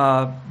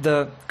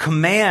the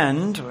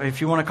command, if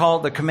you want to call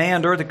it the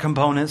command, or the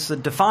components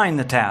that define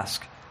the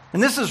task.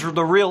 And this is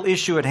the real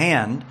issue at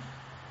hand.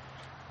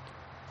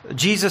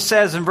 Jesus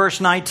says in verse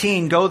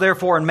 19, "Go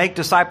therefore and make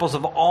disciples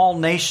of all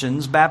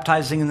nations,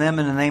 baptizing them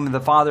in the name of the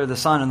Father, the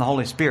Son, and the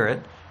Holy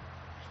Spirit."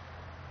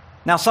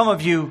 Now, some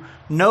of you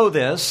know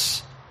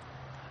this,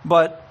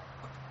 but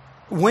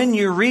when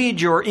you read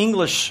your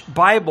English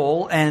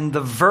Bible and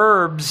the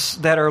verbs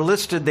that are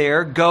listed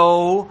there,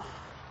 go,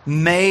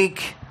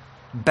 make,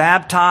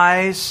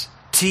 baptize,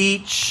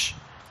 teach,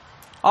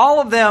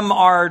 all of them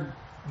are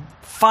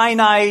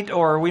finite,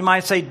 or we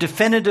might say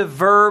definitive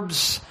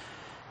verbs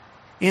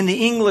in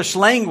the English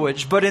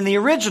language, but in the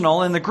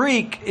original, in the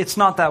Greek, it's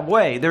not that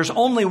way. There's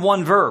only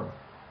one verb.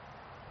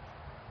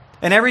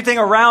 And everything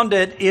around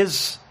it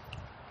is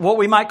what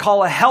we might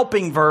call a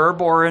helping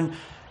verb, or in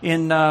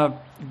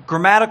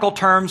grammatical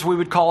terms, we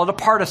would call it a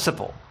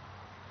participle.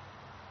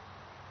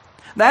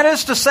 That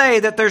is to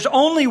say that there's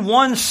only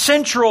one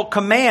central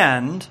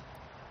command,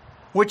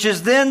 which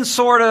is then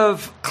sort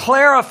of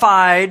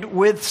clarified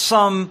with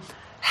some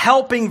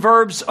helping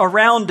verbs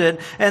around it.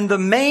 And the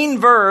main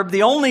verb,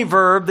 the only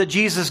verb that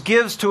Jesus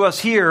gives to us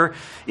here,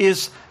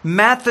 is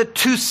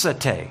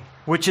mathetusate,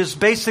 which is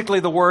basically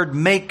the word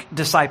make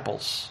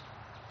disciples.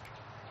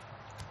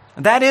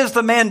 That is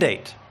the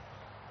mandate.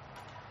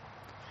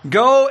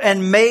 Go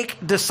and make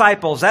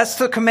disciples. That's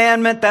the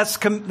commandment. That's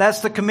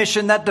the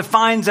commission. That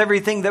defines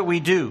everything that we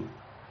do.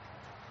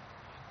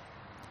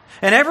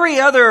 And every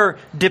other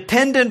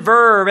dependent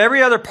verb,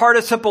 every other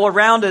participle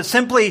around it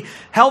simply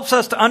helps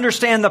us to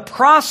understand the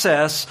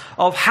process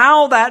of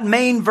how that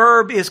main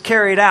verb is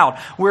carried out.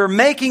 We're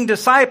making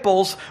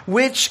disciples,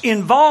 which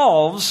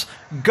involves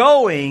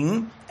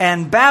going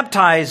and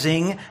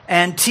baptizing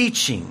and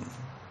teaching.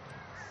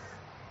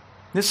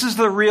 This is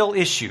the real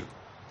issue.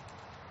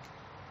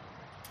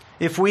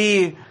 If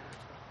we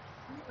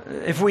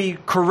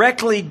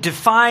correctly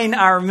define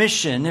our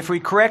mission, if we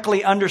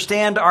correctly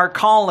understand our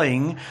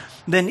calling,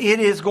 then it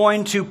is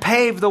going to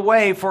pave the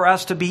way for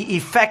us to be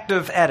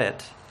effective at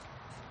it.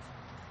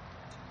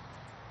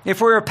 If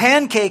we're a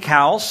pancake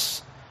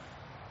house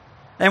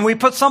and we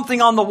put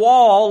something on the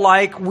wall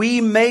like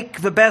 "we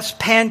make the best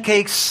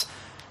pancakes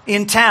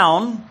in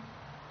town,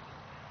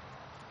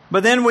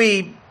 but then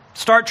we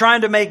start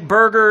trying to make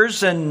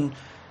burgers and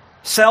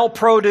sell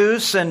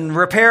produce and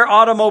repair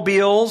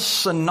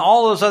automobiles and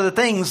all those other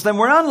things, then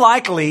we're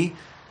unlikely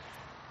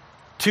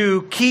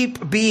to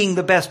keep being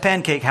the best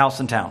pancake house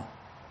in town.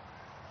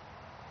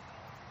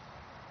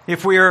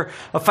 If we are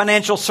a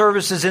financial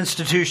services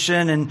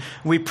institution and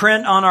we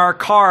print on our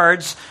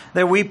cards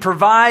that we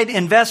provide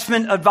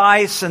investment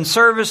advice and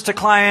service to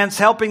clients,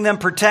 helping them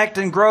protect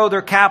and grow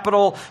their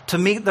capital to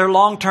meet their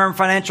long-term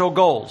financial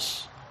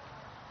goals.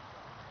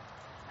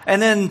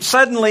 And then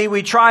suddenly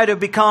we try to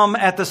become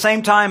at the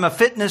same time a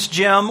fitness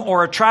gym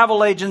or a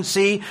travel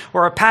agency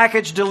or a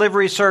package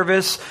delivery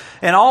service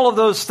and all of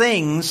those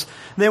things,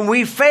 then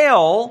we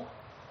fail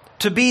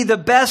to be the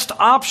best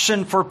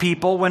option for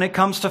people when it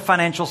comes to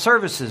financial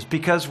services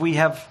because we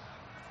have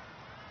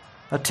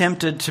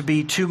attempted to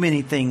be too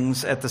many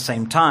things at the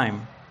same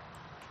time.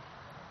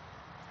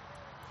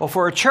 Well,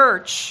 for a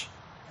church,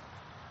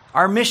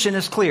 our mission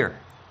is clear.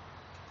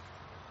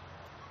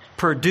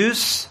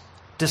 Produce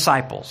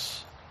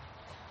disciples.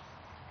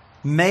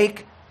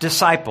 Make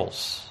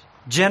disciples.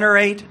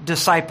 Generate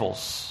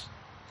disciples.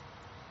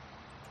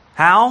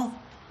 How?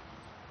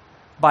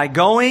 By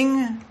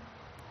going,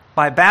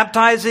 by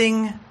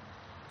baptizing,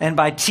 and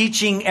by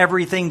teaching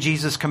everything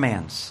Jesus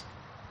commands.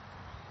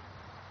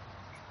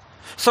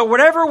 So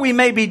whatever we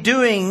may be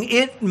doing,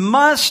 it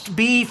must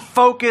be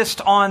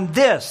focused on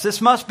this. This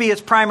must be its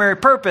primary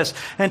purpose.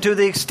 And to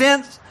the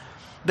extent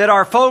that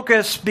our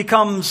focus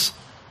becomes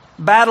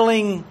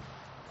battling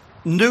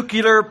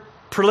nuclear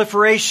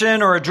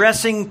proliferation or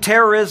addressing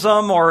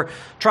terrorism or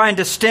trying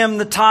to stem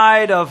the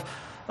tide of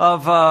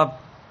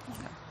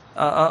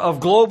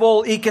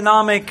global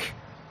economic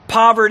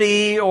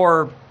poverty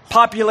or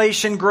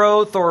population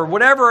growth or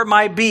whatever it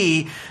might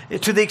be,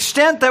 to the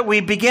extent that we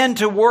begin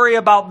to worry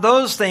about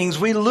those things,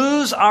 we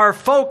lose our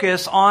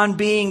focus on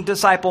being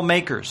disciple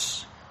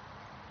makers.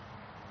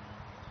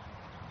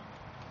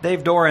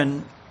 Dave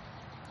Doran,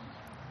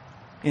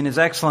 in his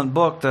excellent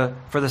book,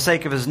 For the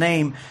Sake of His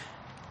Name,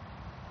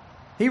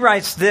 he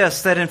writes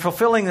this, that in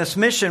fulfilling this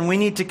mission, we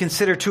need to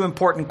consider two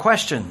important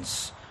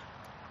questions.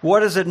 What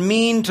does it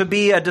mean to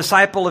be a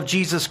disciple of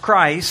Jesus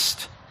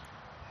Christ?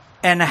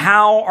 And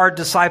how are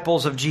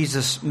disciples of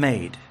Jesus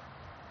made?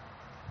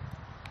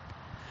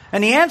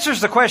 And he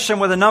answers the question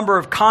with a number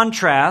of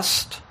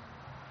contrasts.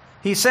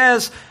 He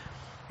says,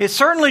 it's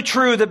certainly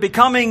true that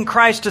becoming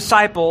Christ's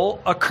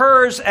disciple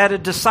occurs at a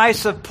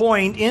decisive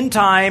point in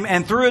time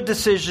and through a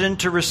decision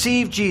to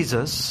receive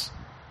Jesus.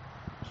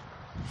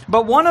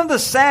 But one of the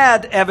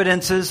sad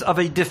evidences of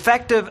a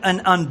defective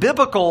and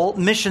unbiblical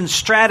mission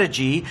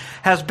strategy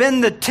has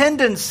been the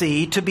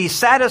tendency to be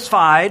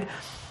satisfied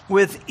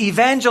with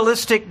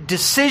evangelistic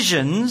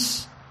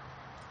decisions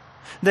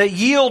that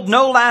yield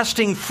no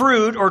lasting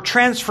fruit or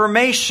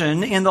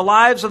transformation in the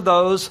lives of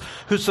those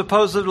who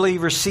supposedly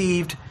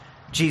received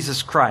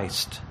Jesus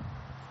Christ.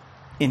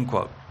 End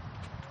quote.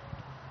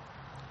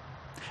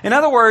 In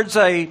other words,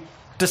 a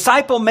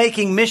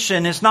disciple-making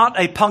mission is not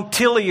a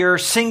punctiliar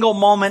single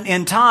moment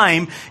in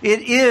time.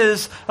 It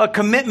is a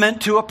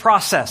commitment to a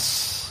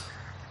process.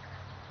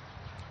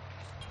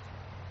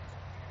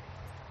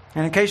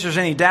 And in case there's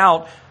any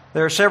doubt,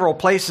 there are several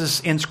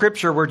places in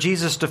Scripture where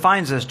Jesus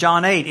defines this.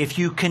 John 8, if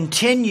you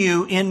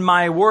continue in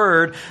my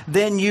word,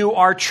 then you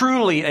are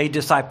truly a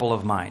disciple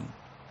of mine.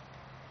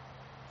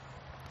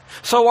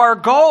 So our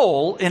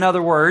goal, in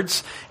other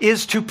words,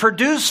 is to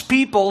produce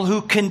people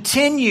who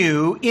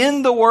continue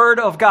in the word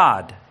of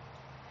God.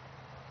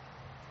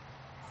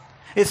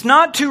 It's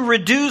not to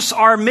reduce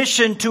our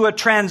mission to a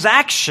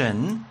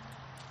transaction,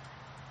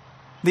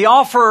 the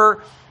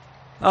offer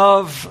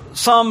of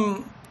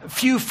some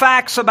few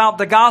facts about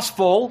the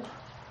gospel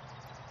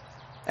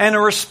and a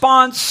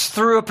response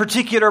through a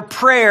particular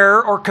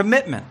prayer or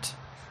commitment.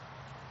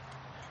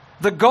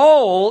 The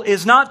goal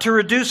is not to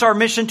reduce our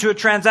mission to a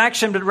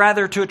transaction, but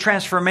rather to a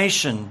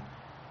transformation,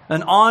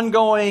 an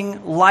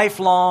ongoing,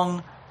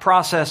 lifelong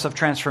process of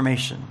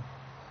transformation.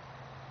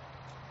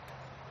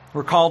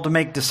 We're called to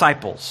make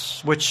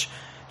disciples, which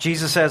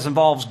Jesus says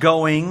involves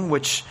going,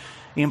 which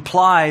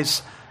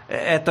implies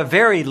at the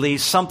very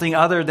least something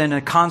other than a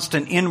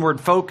constant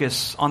inward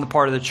focus on the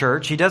part of the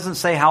church. He doesn't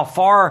say how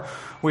far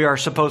we are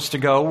supposed to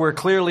go. We're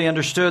clearly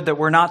understood that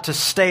we're not to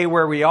stay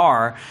where we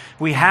are.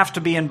 We have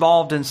to be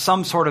involved in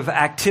some sort of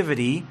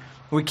activity.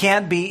 We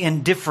can't be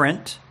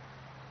indifferent.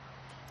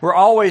 We're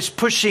always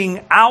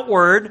pushing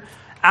outward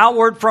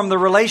from the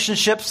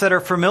relationships that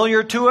are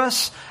familiar to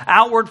us,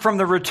 outward from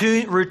the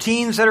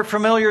routines that are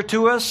familiar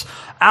to us,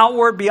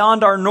 outward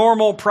beyond our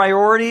normal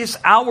priorities,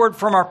 outward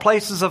from our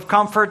places of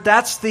comfort.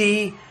 That's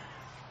the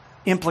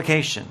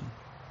implication.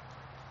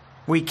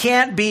 We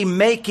can't be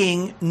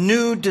making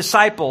new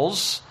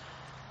disciples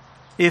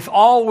if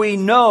all we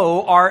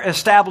know are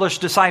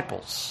established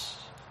disciples.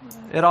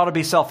 It ought to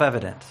be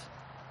self-evident.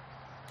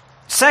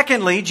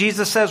 Secondly,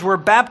 Jesus says we're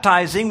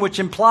baptizing, which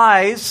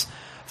implies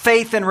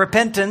faith and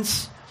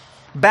repentance.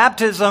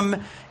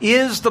 Baptism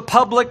is the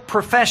public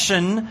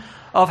profession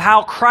of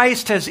how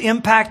Christ has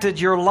impacted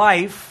your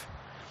life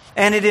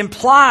And it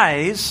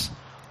implies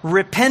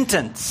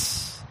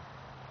repentance.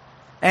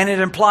 And it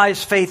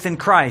implies faith in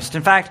Christ.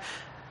 In fact,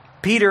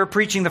 Peter,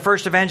 preaching the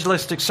first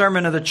evangelistic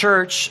sermon of the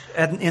church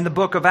in the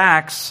book of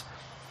Acts,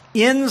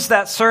 ends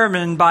that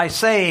sermon by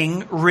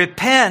saying,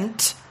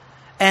 "Repent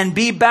and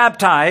be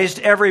baptized,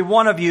 every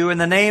one of you, in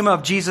the name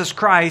of Jesus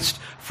Christ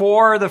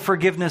for the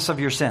forgiveness of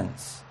your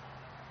sins."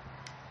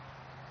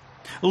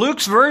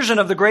 Luke's version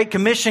of the Great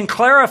Commission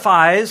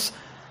clarifies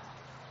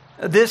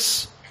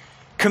this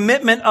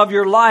commitment of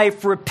your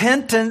life.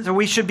 Repentance,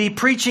 we should be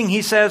preaching,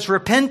 he says,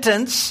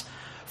 repentance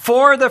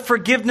for the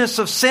forgiveness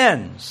of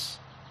sins.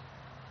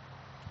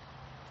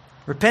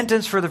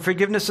 Repentance for the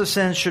forgiveness of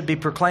sins should be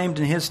proclaimed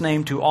in his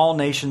name to all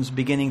nations,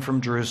 beginning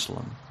from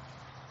Jerusalem.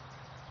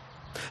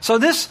 So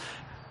this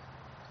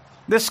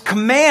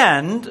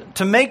command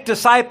to make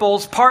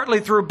disciples, partly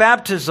through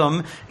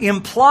baptism,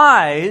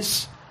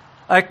 implies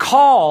a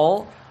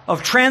call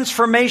of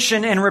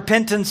transformation and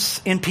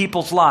repentance in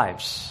people's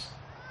lives.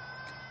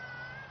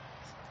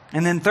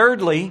 And then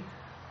thirdly,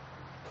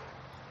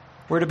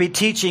 we're to be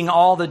teaching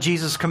all that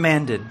Jesus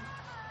commanded.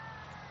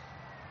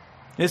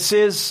 This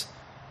is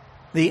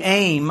the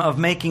aim of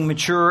making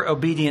mature,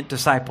 obedient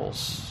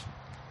disciples.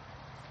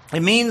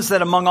 It means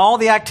that among all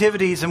the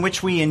activities in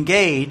which we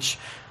engage,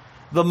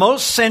 the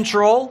most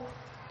central,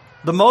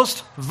 the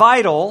most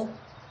vital,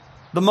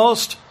 the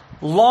most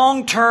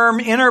long-term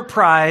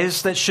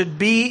enterprise that should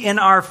be in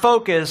our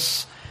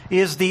focus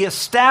is the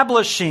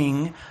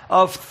establishing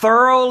of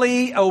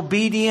thoroughly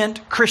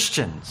obedient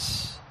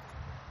Christians.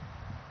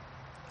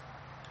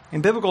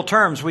 In biblical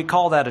terms, we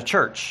call that a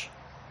church.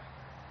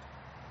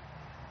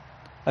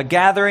 A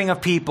gathering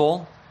of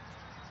people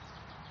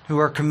who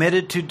are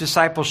committed to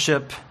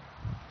discipleship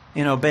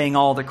in obeying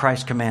all that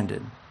Christ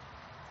commanded.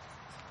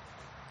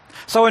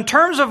 So in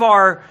terms of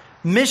our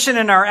mission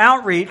and our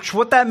outreach,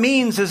 what that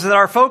means is that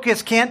our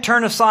focus can't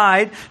turn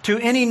aside to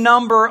any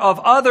number of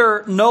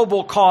other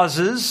noble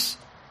causes,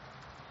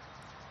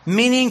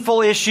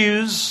 meaningful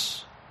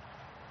issues,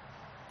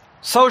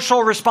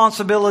 social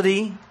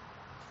responsibility.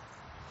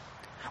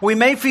 We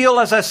may feel,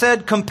 as I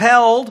said,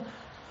 compelled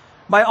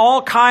by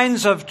all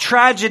kinds of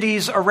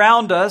tragedies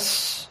around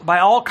us, by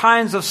all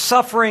kinds of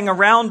suffering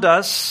around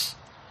us,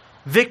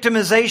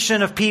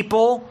 victimization of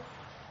people,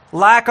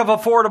 lack of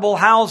affordable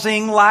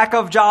housing, lack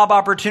of job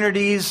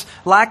opportunities,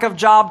 lack of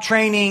job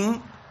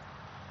training.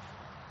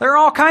 There are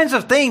all kinds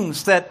of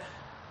things that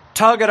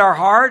tug at our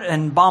heart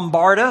and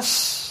bombard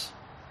us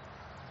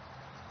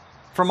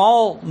from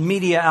all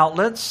media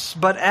outlets.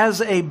 But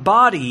as a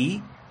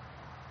body,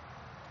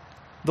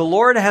 the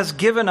Lord has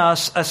given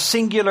us a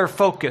singular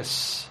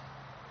focus: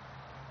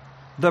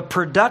 the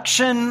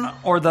production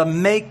or the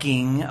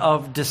making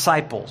of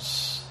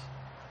disciples.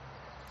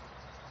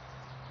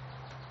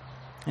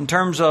 In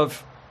terms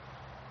of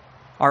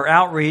our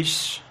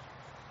outreach,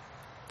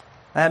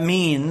 that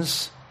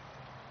means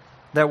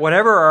that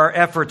whatever our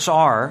efforts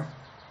are,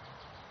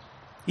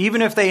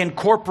 even if they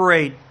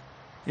incorporate,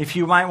 if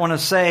you might want to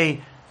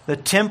say, the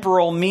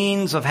temporal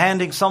means of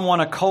handing someone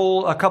a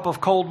cup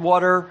of cold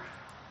water,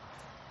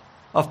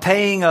 of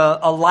paying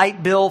a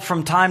light bill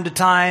from time to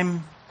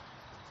time,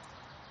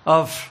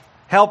 of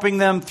helping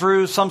them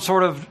through some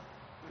sort of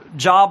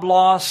job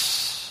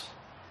loss,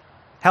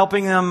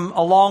 helping them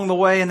along the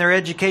way in their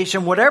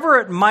education, whatever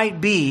it might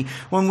be,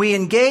 when we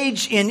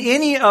engage in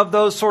any of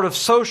those sort of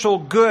social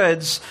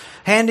goods,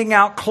 handing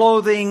out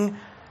clothing,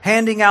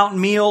 handing out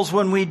meals,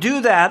 when we do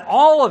that,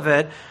 all of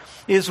it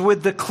is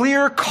with the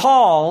clear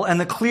call and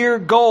the clear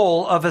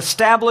goal of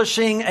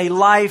establishing a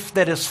life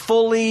that is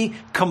fully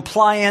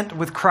compliant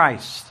with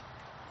Christ,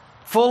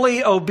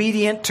 fully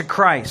obedient to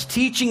Christ,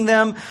 teaching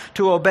them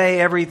to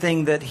obey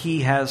everything that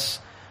He has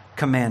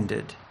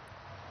commanded.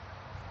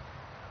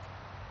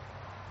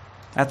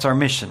 That's our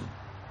mission.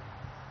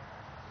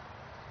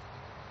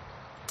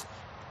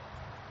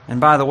 And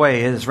by the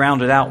way, it is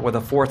rounded out with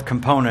a fourth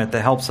component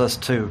that helps us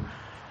to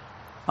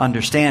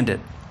understand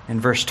it. In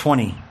verse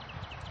 20,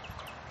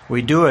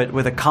 we do it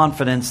with a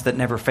confidence that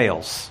never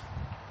fails.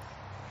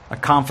 A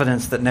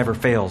confidence that never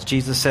fails.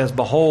 Jesus says,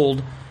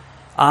 "Behold,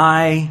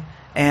 I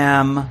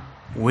am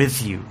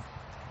with you,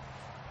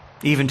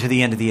 even to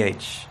the end of the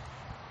age."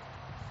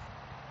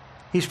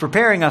 He's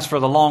preparing us for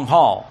the long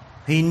haul.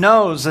 He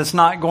knows it's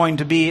not going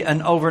to be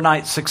an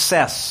overnight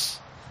success.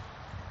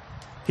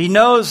 He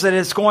knows that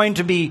it's going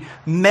to be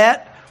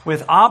met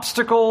with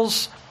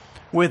obstacles,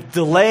 with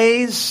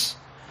delays,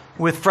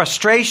 with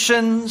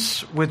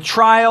frustrations, with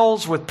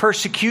trials, with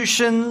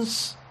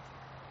persecutions.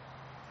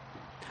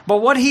 But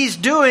what He's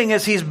doing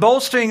is He's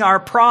bolstering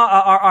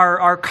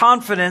our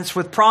confidence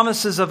with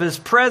promises of His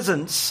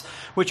presence,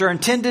 which are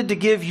intended to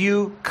give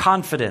you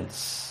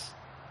confidence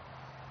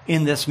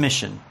in this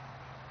mission.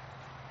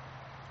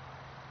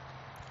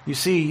 You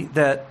see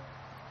that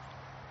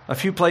a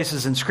few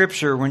places in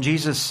Scripture, when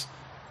Jesus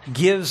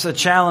gives a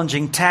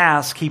challenging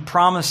task, He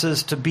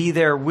promises to be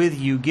there with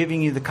you,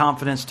 giving you the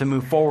confidence to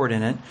move forward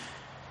in it.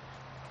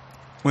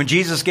 When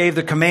Jesus gave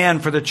the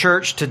command for the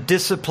church to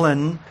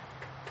discipline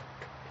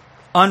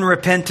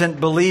unrepentant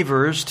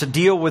believers, to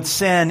deal with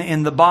sin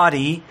in the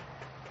body,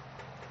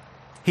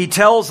 He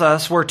tells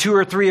us, where 2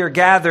 or 3 are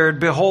gathered,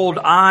 behold,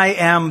 I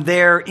am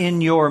there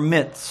in your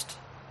midst.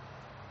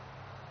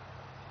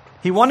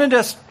 He wanted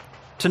us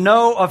to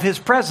know of His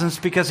presence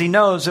because He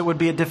knows it would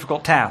be a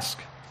difficult task.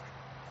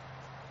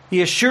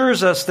 He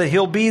assures us that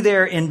He'll be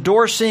there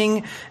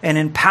endorsing and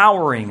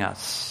empowering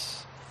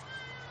us,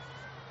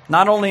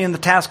 not only in the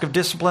task of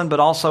discipline, but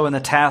also in the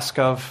task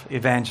of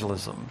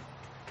evangelism.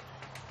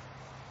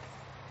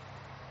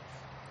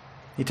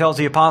 He tells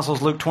the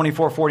apostles, Luke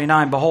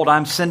 24:49, behold,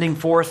 I'm sending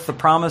forth the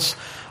promise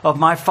of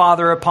my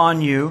Father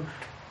upon you.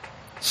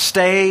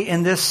 Stay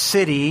in this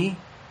city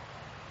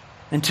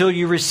until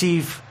you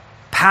receive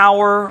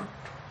power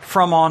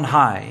from on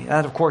high.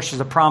 That, of course, is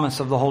the promise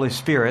of the Holy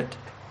Spirit.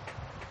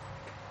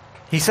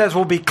 He says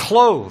we'll be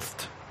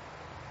clothed,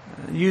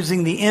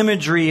 using the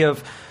imagery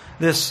of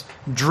this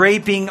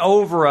draping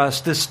over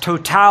us, this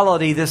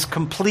totality, this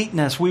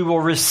completeness. We will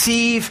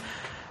receive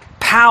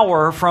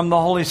power from the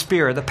Holy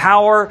Spirit, the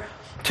power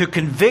to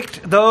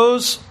convict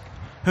those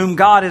whom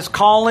God is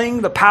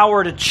calling, the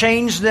power to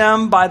change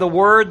them by the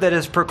word that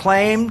is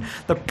proclaimed,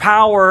 the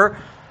power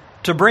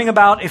to bring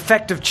about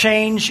effective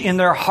change in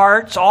their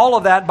hearts, all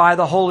of that by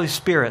the Holy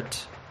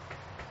Spirit.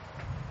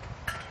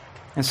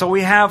 And so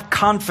we have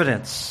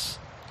confidence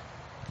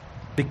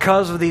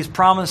because of these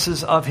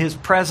promises of His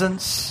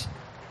presence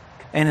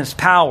and His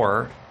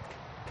power.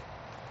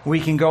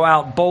 We can go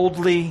out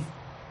boldly,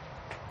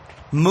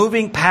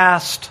 moving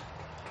past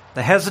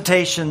the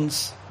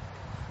hesitations,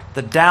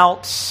 the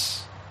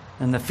doubts,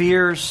 and the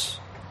fears,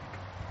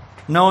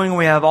 knowing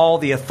we have all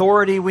the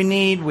authority we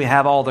need, we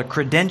have all the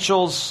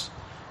credentials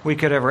we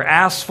could ever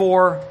ask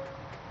for.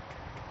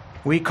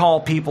 We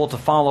call people to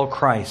follow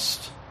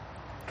Christ,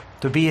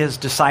 to be His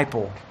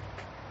disciple,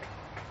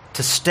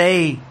 to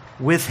stay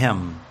with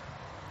Him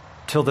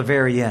till the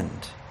very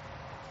end,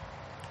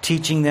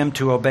 teaching them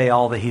to obey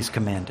all that He's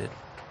commanded.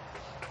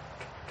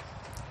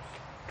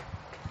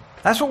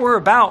 That's what we're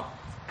about.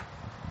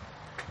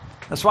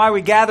 That's why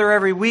we gather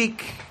every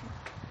week.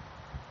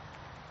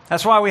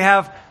 That's why we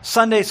have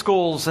Sunday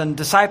schools and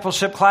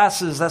discipleship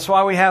classes. That's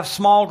why we have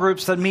small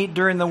groups that meet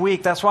during the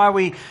week. That's why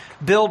we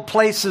build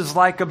places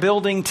like a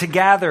building to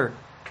gather,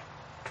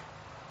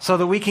 so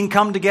that we can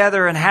come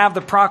together and have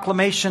the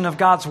proclamation of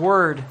God's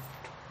Word,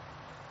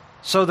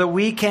 so that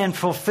we can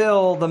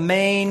fulfill the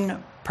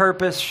main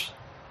purpose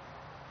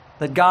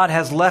that God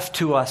has left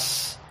to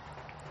us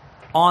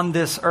on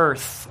this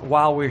earth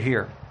while we're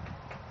here,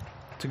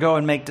 to go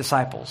and make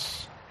disciples.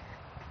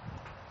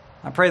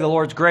 I pray the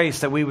Lord's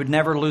grace that we would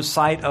never lose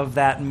sight of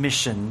that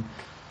mission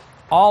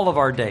all of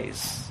our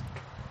days.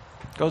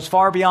 It goes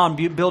far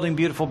beyond building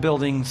beautiful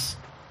buildings.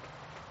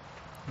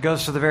 It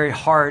goes to the very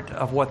heart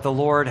of what the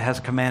Lord has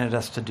commanded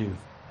us to do.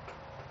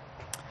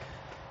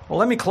 Well,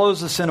 let me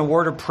close this in a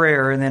word of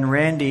prayer, and then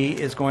Randy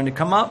is going to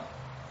come up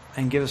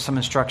and give us some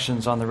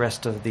instructions on the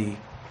rest of the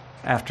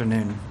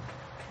afternoon.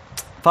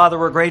 Father,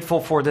 we're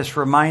grateful for this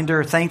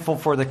reminder, thankful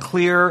for the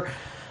clear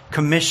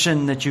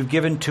commission that you've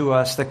given to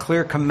us, the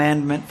clear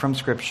commandment from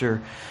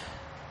Scripture.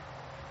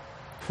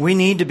 We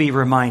need to be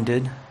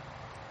reminded.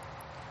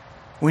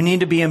 We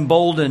need to be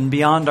emboldened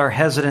beyond our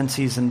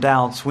hesitancies and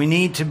doubts. We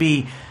need to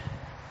be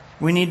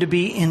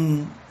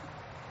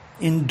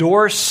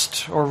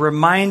endorsed or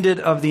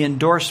reminded of the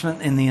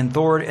endorsement and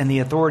the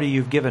authority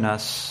you've given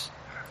us.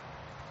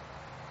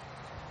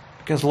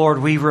 Because, Lord,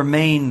 we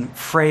remain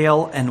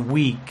frail and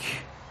weak,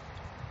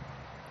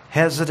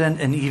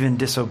 hesitant and even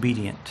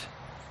disobedient.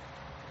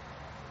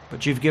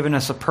 But you've given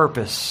us a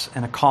purpose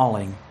and a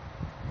calling.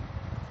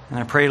 And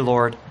I pray,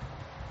 Lord,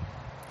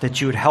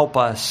 that you would help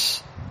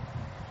us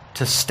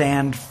to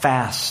stand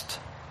fast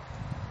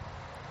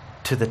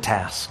to the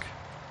task.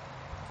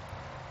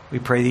 We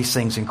pray these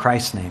things in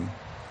Christ's name.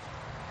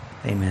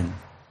 Amen.